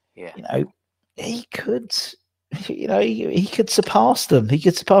Yeah. You know, he could. You know, he could surpass them. He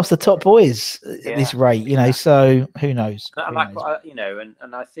could surpass the top boys at this rate. You know, so who knows? And you know,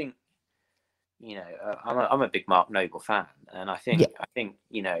 and I think, you know, I'm a big Mark Noble fan, and I think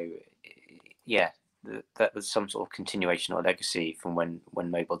you know, that was some sort of continuation or legacy from when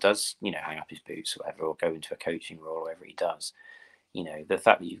Noble does, you know, hang up his boots or whatever, or go into a coaching role or whatever he does. You know, the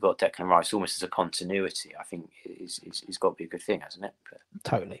fact that you've got Declan Rice almost as a continuity, I think is got to be a good thing, hasn't it? But...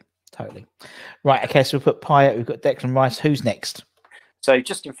 Totally. Right, okay, so we've put Payet, we've got Declan Rice. Who's next? So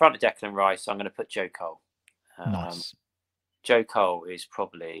just in front of Declan Rice, I'm going to put Joe Cole. Nice. Joe Cole is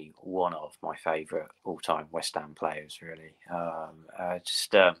probably one of my favourite all-time West Ham players, really. I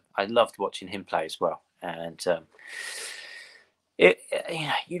loved watching him play as well. And you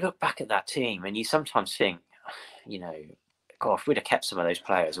know, you look back at that team and you sometimes think, you know, God, if we'd have kept some of those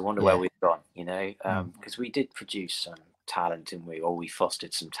players, I wonder where we've gone, you know, because we did produce some talent, didn't we? Or we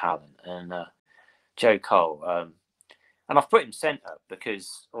fostered some talent. And Joe Cole, and I've put him centre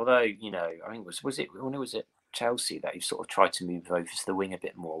because although, you know, I think was it Chelsea that he sort of tried to move over to the wing a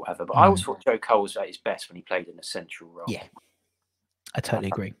bit more, whatever. But I always thought Joe Cole was at his best when he played in a central role. Yeah, I totally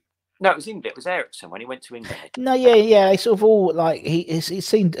agree. No, it was England. It was Ericsson when he went to England. No, yeah. They sort of all like it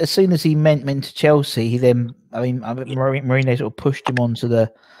seemed as soon as he went to Chelsea, he then Mourinho sort of pushed him onto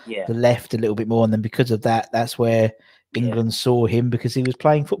the left a little bit more, and then because of that, that's where England saw him because he was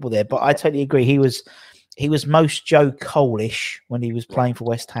playing football there. But I totally agree. He was most Joe Cole-ish when he was playing for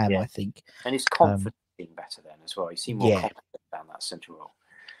West Ham, I think. And his confidence being better then as well. He seemed more confident down that central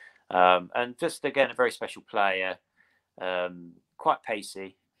role. And just again, a very special player, quite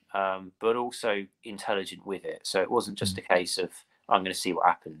pacey. But also intelligent with it. So it wasn't just a case of, I'm going to see what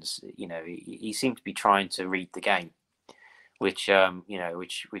happens. You know, he seemed to be trying to read the game, which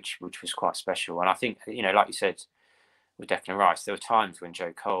was quite special. And I think, you know, like you said, with Declan Rice, there were times when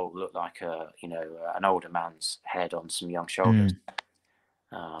Joe Cole looked like an older man's head on some young shoulders.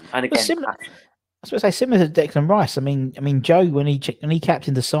 And again, I was going to say similar to Declan Rice. I mean, Joe, when he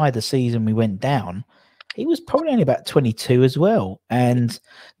captained the side the season we went down, he was probably only about 22 as well. And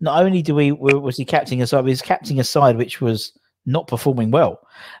not only was he captaining a side, but he was captaining a side which was not performing well.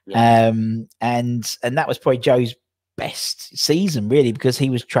 And that was probably Joe's best season, really, because he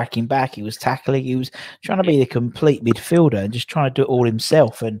was tracking back, he was tackling, he was trying to be the complete midfielder and just trying to do it all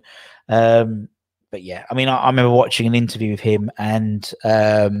himself. And but yeah, I mean, I remember watching an interview with him, and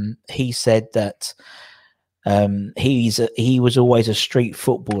he said that he was always a street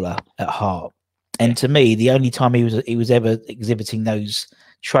footballer at heart. And to me, the only time he was ever exhibiting those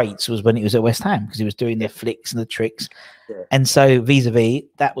traits was when he was at West Ham, because he was doing the flicks and the tricks. And so vis-a-vis,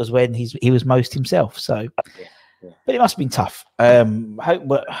 that was when he was most himself. So, but it must have been tough.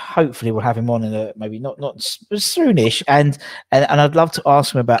 Hopefully we'll have him on in a maybe not soonish. And I'd love to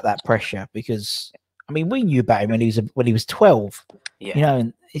ask him about that pressure, because I mean, we knew about him when he was 12. You know,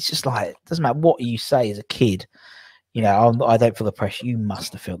 and it's just like, it doesn't matter what you say as a kid. You know, I don't feel the pressure. You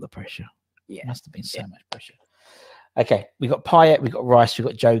must have felt the pressure. Yeah, must have been so much pressure. Okay, we got Payet, we got Rice, we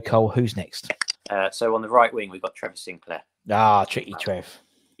got Joe Cole. Who's next? So on the right wing, we've got Trevor Sinclair. Tricky Trev.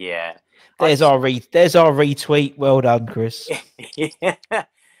 Yeah, there's our retweet. Well done, Chris.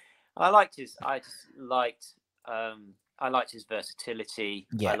 I liked his versatility.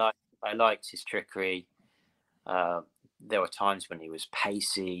 Yeah. I liked his trickery. There were times when he was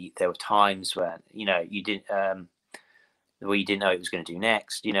pacey. There were times when, you know, you didn't know what he was going to do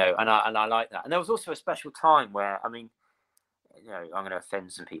next, you know, and I like that. And there was also a special time where, I mean, you know, I'm going to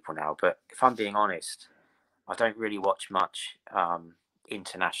offend some people now, but if I'm being honest, I don't really watch much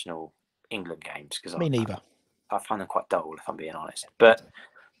international England games, because me neither. I find them quite dull, if I'm being honest. But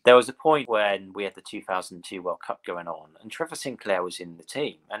there was a point when we had the 2002 World Cup going on, and Trevor Sinclair was in the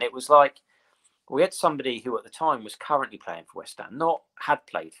team, and it was like we had somebody who at the time was currently playing for West Ham, not had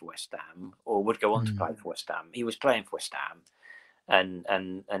played for West Ham or would go on to play for West Ham. He was playing for West Ham, and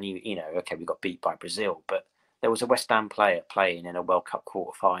you know, okay, we got beat by Brazil, but there was a West Ham player playing in a World Cup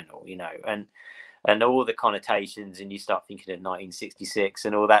quarter final, you know, and all the connotations, and you start thinking of 1966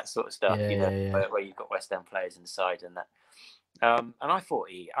 and all that sort of stuff, where you've got West Ham players inside and that. And I thought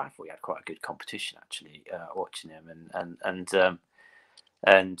he had quite a good competition, actually, watching him,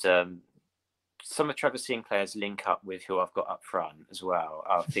 and some of Trevor Sinclair's link up with who I've got up front as well.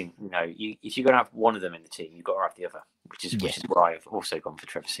 I think, you know, if you're going to have one of them in the team, you've got to have the other, which is why I've also gone for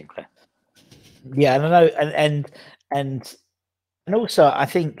Trevor Sinclair. Yeah, and I know, and also I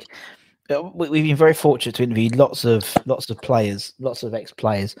think we've been very fortunate to interview lots of players, lots of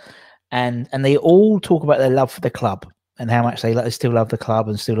ex-players, and they all talk about their love for the club and how much they still love the club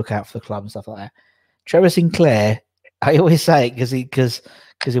and still look out for the club and stuff like that. Trevor Sinclair, I always say it because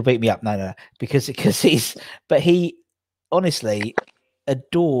because he'll beat me up. No, because he honestly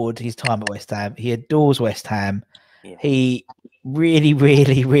adored his time at West Ham. He adores West Ham. Yeah. He really,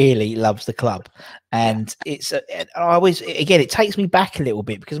 really, really loves the club, and it's I always, again, it takes me back a little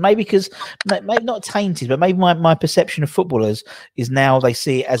bit because maybe not tainted, but maybe my perception of footballers is now they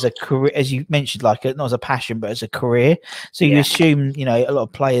see it as a career, as you mentioned, like not as a passion but as a career. So you assume, you know, a lot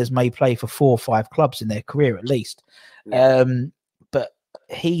of players may play for 4 or 5 clubs in their career at least. But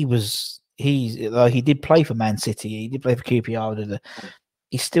he did play for Man City, he did play for QPR.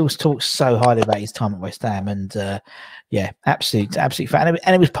 He still talks so highly about his time at West Ham, and absolute fan.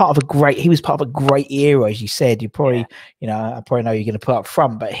 And it was part of a great era, as you said. You probably, you know, I probably know you're going to put up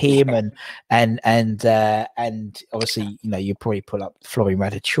front, but him and obviously, you know, you probably put up Florian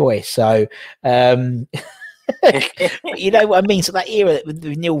Radicchio. So, you know what I mean. So that era with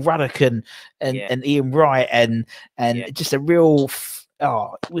Neil Ruddock and Ian Wright and just a real.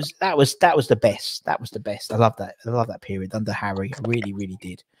 That was the best. That was the best. I love that. I love that period under Harry. I really, really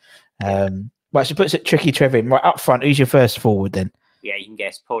did. Right, so puts it tricky, Trevin. Right up front, who's your first forward then? Yeah, you can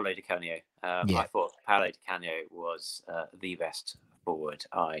guess Paulo Di Canio. I thought Paulo Di Canio was the best forward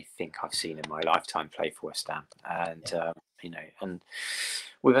I think I've seen in my lifetime play for West Ham, and you know, and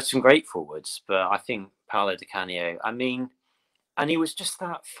we've had some great forwards, but I think Paulo Di Canio. I mean, and he was just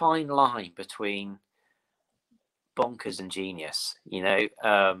that fine line between bonkers and genius, you know,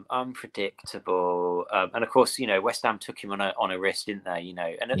 unpredictable, and of course, you know, West Ham took him on a risk, didn't they? You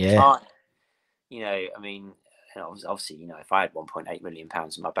know, and at the time, you know, I mean, you know, obviously, you know, if I had £1.8 million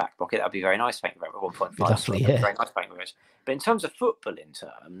in my back pocket, that'd be very nice. Thank you very much. 1.5, very nice. Thank you very much. But in terms of footballing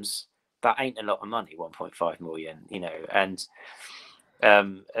terms, that ain't a lot of money. 1.5 million, you know, and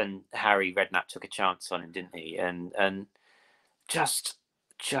Harry Redknapp took a chance on him, didn't he? And just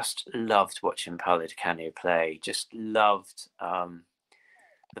loved watching Paulo Di Canio play. Just loved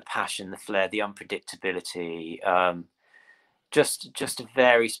the passion, the flair, the unpredictability. Just a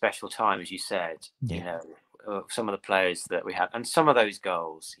very special time, as you said. You know, some of the players that we had, and some of those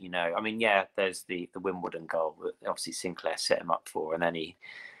goals. You know, I mean, there's the Wimbledon goal that obviously Sinclair set him up for, and then he,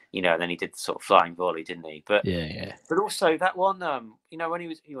 you know, and then he did the sort of flying volley, didn't he? But but also that one, you know, when he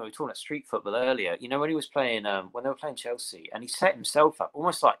was, you know, we were talking about street football earlier. You know, when he was playing, when they were playing Chelsea, and he set himself up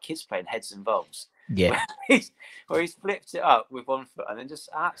almost like kids playing heads and vols. Yeah, where he's flipped it up with one foot and then just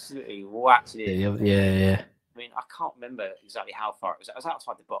absolutely whacked it in. Yeah. I mean, I can't remember exactly how far it was. It was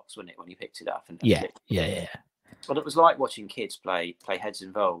outside the box, wasn't it, when he picked it up? And yeah. But it was like watching kids play heads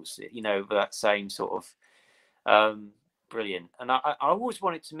and vols. You know, that same sort of. Brilliant. And I always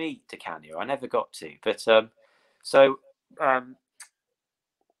wanted to meet Di Canio. I never got to. But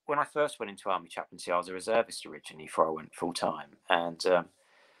when I first went into army chaplaincy, I was a reservist originally before I went full time. And so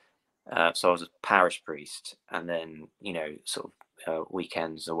I was a parish priest. And then, you know, sort of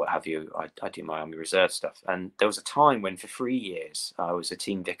weekends or what have you, I do my army reserve stuff. And there was a time when for 3 years I was a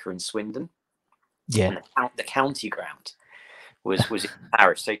team vicar in Swindon. Yeah. And the county ground was in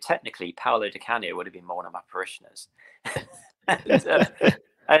parish. So technically, Paulo Di Canio would have been one of my parishioners.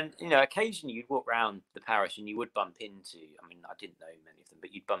 And you know, occasionally you'd walk around the parish and you would bump into, I mean, I didn't know many of them,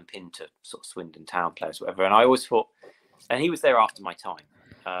 but you'd bump into sort of Swindon town players, whatever. And I always thought, and he was there after my time,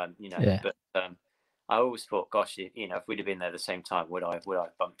 you know, but I always thought, gosh, you know, if we'd have been there at the same time, would I have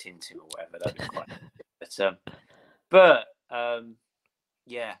bumped into him or whatever? That'd be quite. But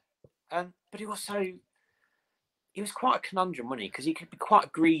he was quite a conundrum, wasn't he? Because he could be quite a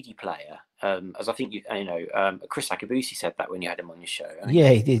greedy player, as I think you know. Chris Akabusi said that when you had him on your show. I mean,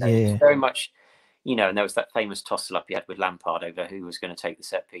 he did. Yeah, very much. You know, and there was that famous tussle up he had with Lampard over who was going to take the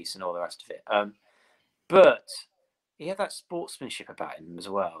set piece and all the rest of it. But he had that sportsmanship about him as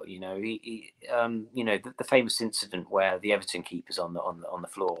well. You know, he you know, the famous incident where the Everton keeper's on the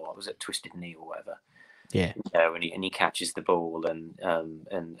floor. Was it Twisted Knee or whatever? Yeah. You know, and he catches the ball and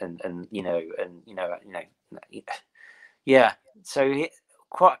So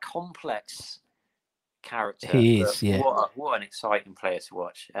quite a complex character. He is. Yeah. What an exciting player to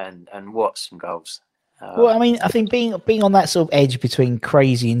watch, and what some goals. Well, I mean, I think being on that sort of edge between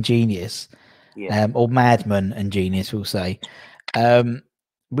crazy and genius, or madman and genius, we'll say,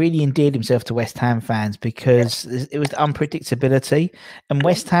 really endeared himself to West Ham fans because it was the unpredictability, and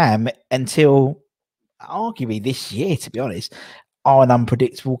West Ham, until arguably this year, to be honest, are an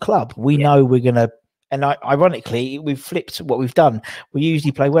unpredictable club. We know we're going to, and ironically, we've flipped what we've done. We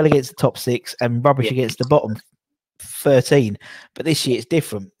usually play well against the top 6 and rubbish against the bottom 13, but this year it's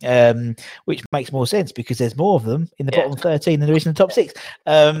different, which makes more sense because there's more of them in the bottom 13 than there is in the top 6.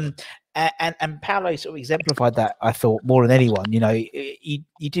 And Paulo sort of exemplified that, I thought, more than anyone. You know, you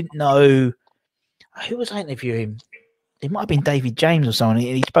didn't know who was I interviewing. it might have been David James or someone, and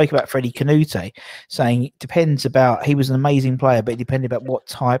he spoke about Freddie Canute, saying it depends about, he was an amazing player, but it depended about what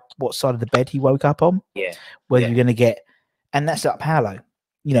side of the bed he woke up on. Yeah. Whether you're going to get, and that's like Paolo.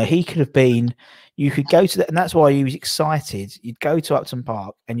 You know, he could have been, you could go to that, and that's why he was excited. You'd go to Upton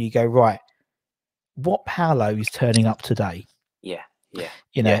Park and you go, right, what Paolo is turning up today? Yeah. Yeah.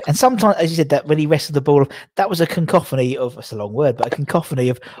 You know, and sometimes, as you said, that when he wrestled the ball, that was a cacophony of, it's a long word, but a cacophony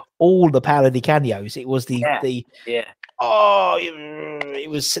of all the Paolo Di Canios. It was it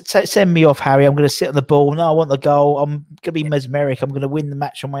was send me off, Harry. I'm going to sit on the ball. No, I want the goal. I'm going to be mesmeric. I'm going to win the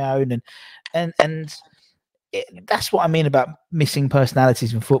match on my own. And that's what I mean about missing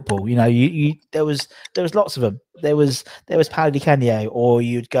personalities in football. You know, there was lots of them. There was Paolo Di Canio, or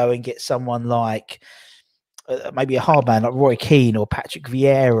you'd go and get someone like maybe a hard man like Roy Keane or Patrick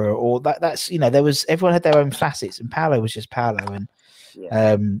Vieira, or that's, you know, everyone had their own facets, and Paolo was just Paolo.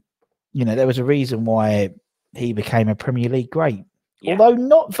 And you know, there was a reason why he became a Premier League great. Yeah.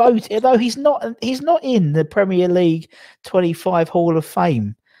 Although he's not in the Premier League 25 Hall of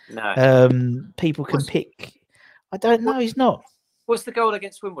Fame. No. People can pick. I don't know. He's not. Was the goal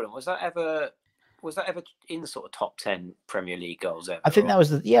against Wimbledon? Was that ever in the sort of top 10 Premier League goals ever? I think that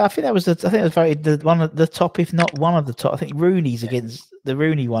was one of the top, if not one of the top. I think Rooney's against the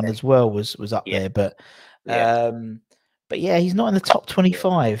Rooney one as well was up there, but yeah, he's not in the top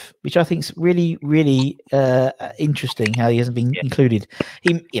 25, which I think is really, really interesting how he hasn't been included.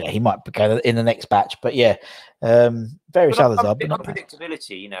 He might go in the next batch, but yeah, various others are. But not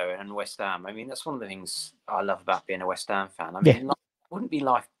unpredictability, you know, and West Ham. I mean, that's one of the things I love about being a West Ham fan. I mean, wouldn't be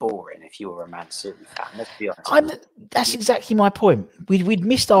life boring if you were a Man City fan? Let's be honest. That's exactly my point. We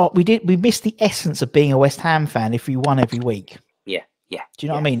missed the essence of being a West Ham fan if we won every week. Yeah. Do you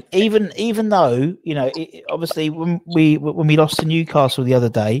know what I mean? Even though, you know, obviously when we lost to Newcastle the other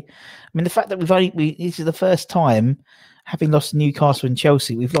day, I mean, the fact that this is the first time, having lost to Newcastle and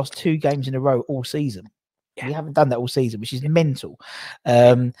Chelsea, we've lost 2 games in a row all season. Yeah. We haven't done that all season, which is mental.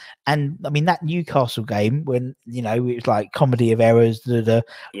 And I mean, that Newcastle game, when, you know, it was like comedy of errors,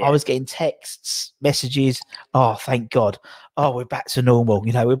 I was getting texts, messages. Oh, thank God. Oh, we're back to normal.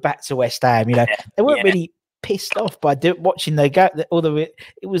 You know, we're back to West Ham. You know, they weren't really pissed off by watching the go. It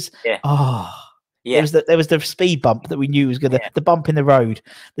was there was the speed bump that we knew was going to the bump in the road,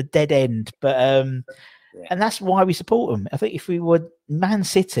 the dead end. But and that's why we support them. I think if we were Man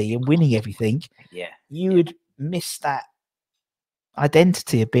City and winning everything, you would miss that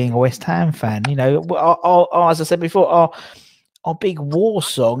identity of being a West Ham fan. You know, as I said before, our big war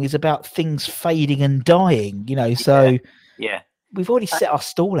song is about things fading and dying. You know, so we've already set our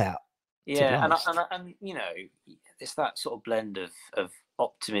stall out. Yeah, and you know, it's that sort of blend of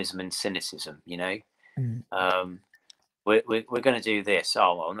optimism and cynicism. You know, we're going to do this.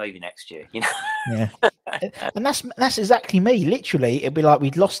 Oh well, maybe next year. You know, and that's exactly me. Literally, it'd be like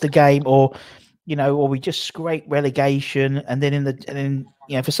we'd lost the game, or you know, or we just scraped relegation, and then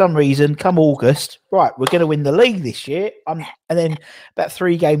you know, for some reason, come August, right, we're going to win the league this year. And then about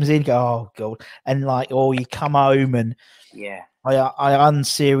 3 games in, go, oh God, and like, or you come home and I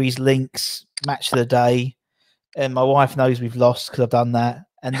unseries links match of the day, and my wife knows we've lost because I've done that.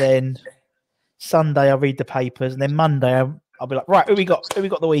 And then Sunday I read the papers, and then Monday I'll be like, right, who we got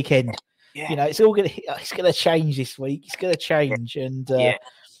the weekend? You know, it's gonna change this week. It's gonna change, and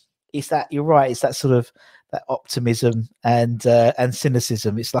it's that, you're right. It's that sort of that optimism and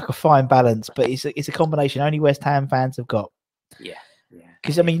cynicism. It's like a fine balance, but it's a combination only West Ham fans have got.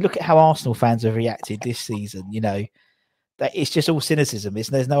 Because I mean, look at how Arsenal fans have reacted this season. You know, that it's just all cynicism.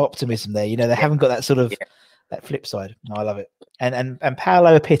 There's no optimism there. You know, they haven't got that sort of that flip side. No, I love it. And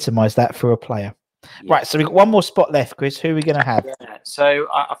Paolo epitomised that for a player. Right, so we've got one more spot left, Chris. Who are we going to have? So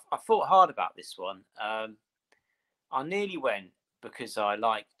I thought hard about this one. I nearly went because I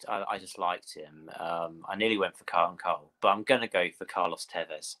just liked him. I nearly went for Carlton Cole, but I'm going to go for Carlos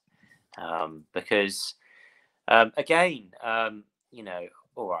Tevez because, again, you know,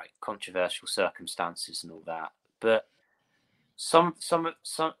 all right, controversial circumstances and all that, but some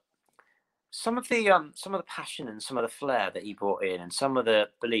of the passion and some of the flair that he brought in, and some of the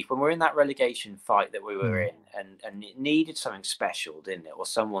belief when we're in that relegation fight that we were in, and it needed something special, didn't it, or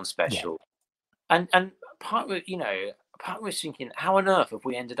someone special, and part of it thinking, how on earth have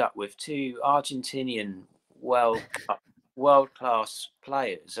we ended up with 2 Argentinian world class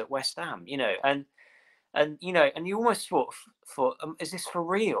players at West Ham? You know, and you know, and you almost thought, is this for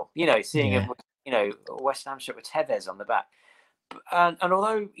real? You know, seeing him, you know, West Ham shirt with Tevez on the back. And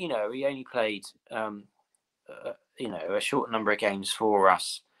although, you know, he only played, you know, a short number of games for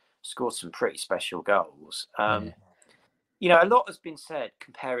us, scored some pretty special goals. You know, a lot has been said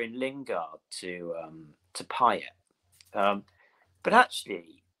comparing Lingard to Payet. But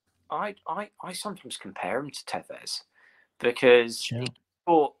actually, I sometimes compare him to Tevez because he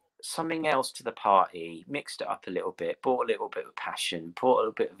brought something else to the party, mixed it up a little bit, brought a little bit of passion, brought a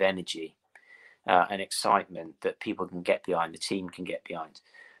little bit of energy and excitement that people can get behind, the team can get behind,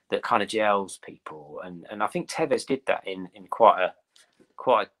 that kind of gels people. And I think Tevez did that in quite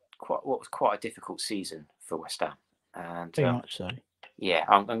what was quite a difficult season for West Ham. And very much so. Yeah,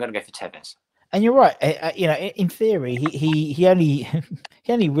 I'm going to go for Tevez. And you're right. In theory, he only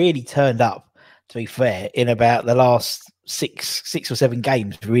really turned up, to be fair, in about the last six or seven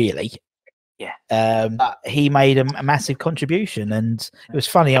games, really. Yeah. But he made a massive contribution, and it was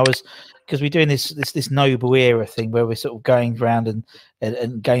funny. Because we're doing this Noble era thing where we're sort of going around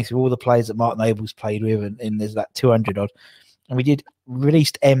and going through all the players that Mark Noble's played with, and there's like 200 odd. And we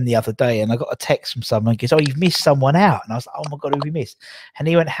released M the other day, and I got a text from someone goes, "Oh, you've missed someone out," and I was like, "Oh my god, who we missed?" And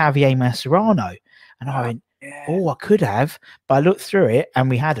he went Javier Mascherano, and I went, "Oh, I could have," but I looked through it, and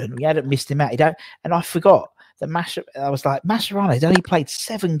we hadn't missed him out. And I forgot that I was like, Mascherano's only played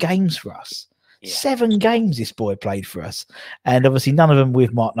 7 games for us. Yeah. 7 games this boy played for us, and obviously none of them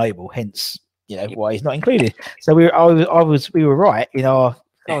with Mark Noble. Hence, why he's not included. So we were right.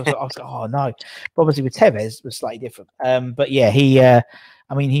 I was like, oh no. But obviously with Tevez it was slightly different. But yeah,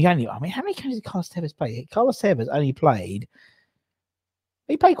 how many games did Carlos Tevez play? Carlos Tevez only played.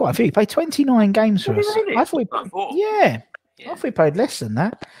 He played quite a few. He played 29 games for us. Really? I thought I thought he played less than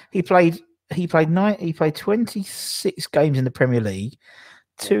that. He played 26 games in the Premier League,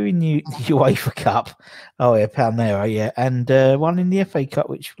 2 in the UEFA Cup. Oh yeah, Palmero, yeah, and 1 in the FA Cup,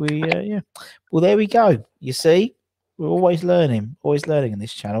 which we Well, there we go. You see, we're always learning in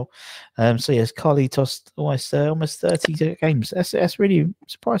this channel. So yes, Carlitos almost 30 games. That's really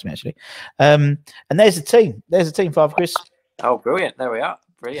surprised me actually. And there's the team. Father Chris. Oh, brilliant! There we are.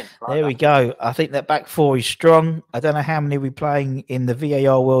 Brilliant. There we go. I think that back 4 is strong. I don't know how many we're playing in the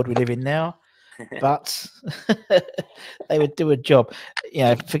VAR world we live in now, but they would do a job.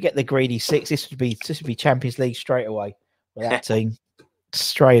 Forget the greedy 6. This would be Champions League straight away with that team.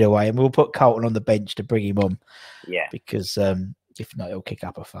 Straight away, and we'll put Carlton on the bench to bring him on. Yeah, because if not, he'll kick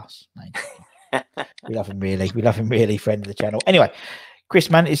up a fuss. We love him really. Friend of the channel. Anyway, Chris,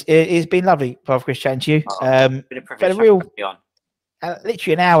 man, it's been lovely, Father Chris, chatting to you. Been a privilege.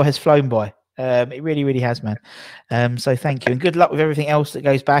 Literally an hour has flown by. It really, really has, man. So thank you, and good luck with everything else that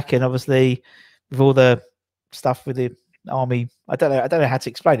goes back, and obviously with all the stuff with the army. I don't know how to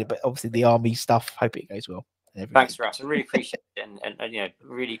explain it, but obviously the army stuff. Hope it goes well. Thanks, Russ. I really appreciate it, and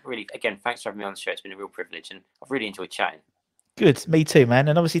really, again, thanks for having me on the show. It's been a real privilege, and I've really enjoyed chatting. Good, me too, man.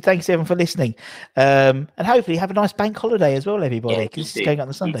 And obviously, thanks everyone for listening. And hopefully, have a nice bank holiday as well, everybody. Because this is going on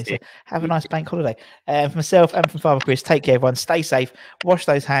the Sunday, so have a nice bank holiday. For myself and from Father Chris, take care, everyone. Stay safe. Wash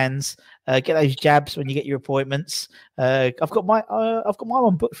those hands. Get those jabs when you get your appointments. I've got my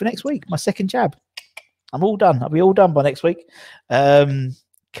one booked for next week. My 2nd jab. I'm all done. I'll be all done by next week.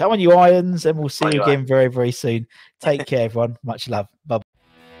 Come on, you irons, and we'll see you again very, very soon. Take care, everyone. Much love. Bye.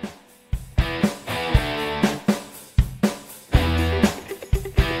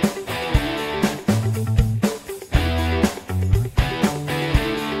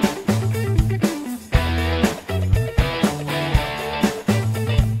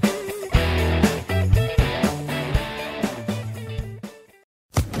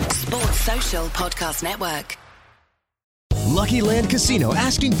 Sports Social Podcast Network. Lucky Land Casino,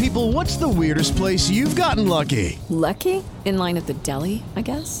 asking people, what's the weirdest place you've gotten lucky? Lucky? In line at the deli, I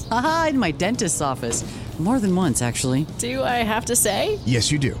guess? Aha, in my dentist's office. More than once, actually. Do I have to say?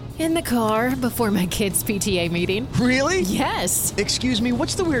 Yes, you do. In the car before my kids' PTA meeting. Really? Yes. Excuse me,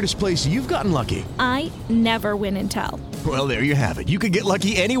 what's the weirdest place you've gotten lucky? I never win and tell. Well, there you have it. You can get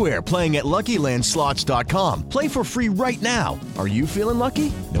lucky anywhere, playing at LuckyLandSlots.com. Play for free right now. Are you feeling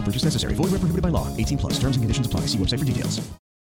lucky? No purchase necessary. Void where prohibited by law. 18+. Terms and conditions apply. See website for details.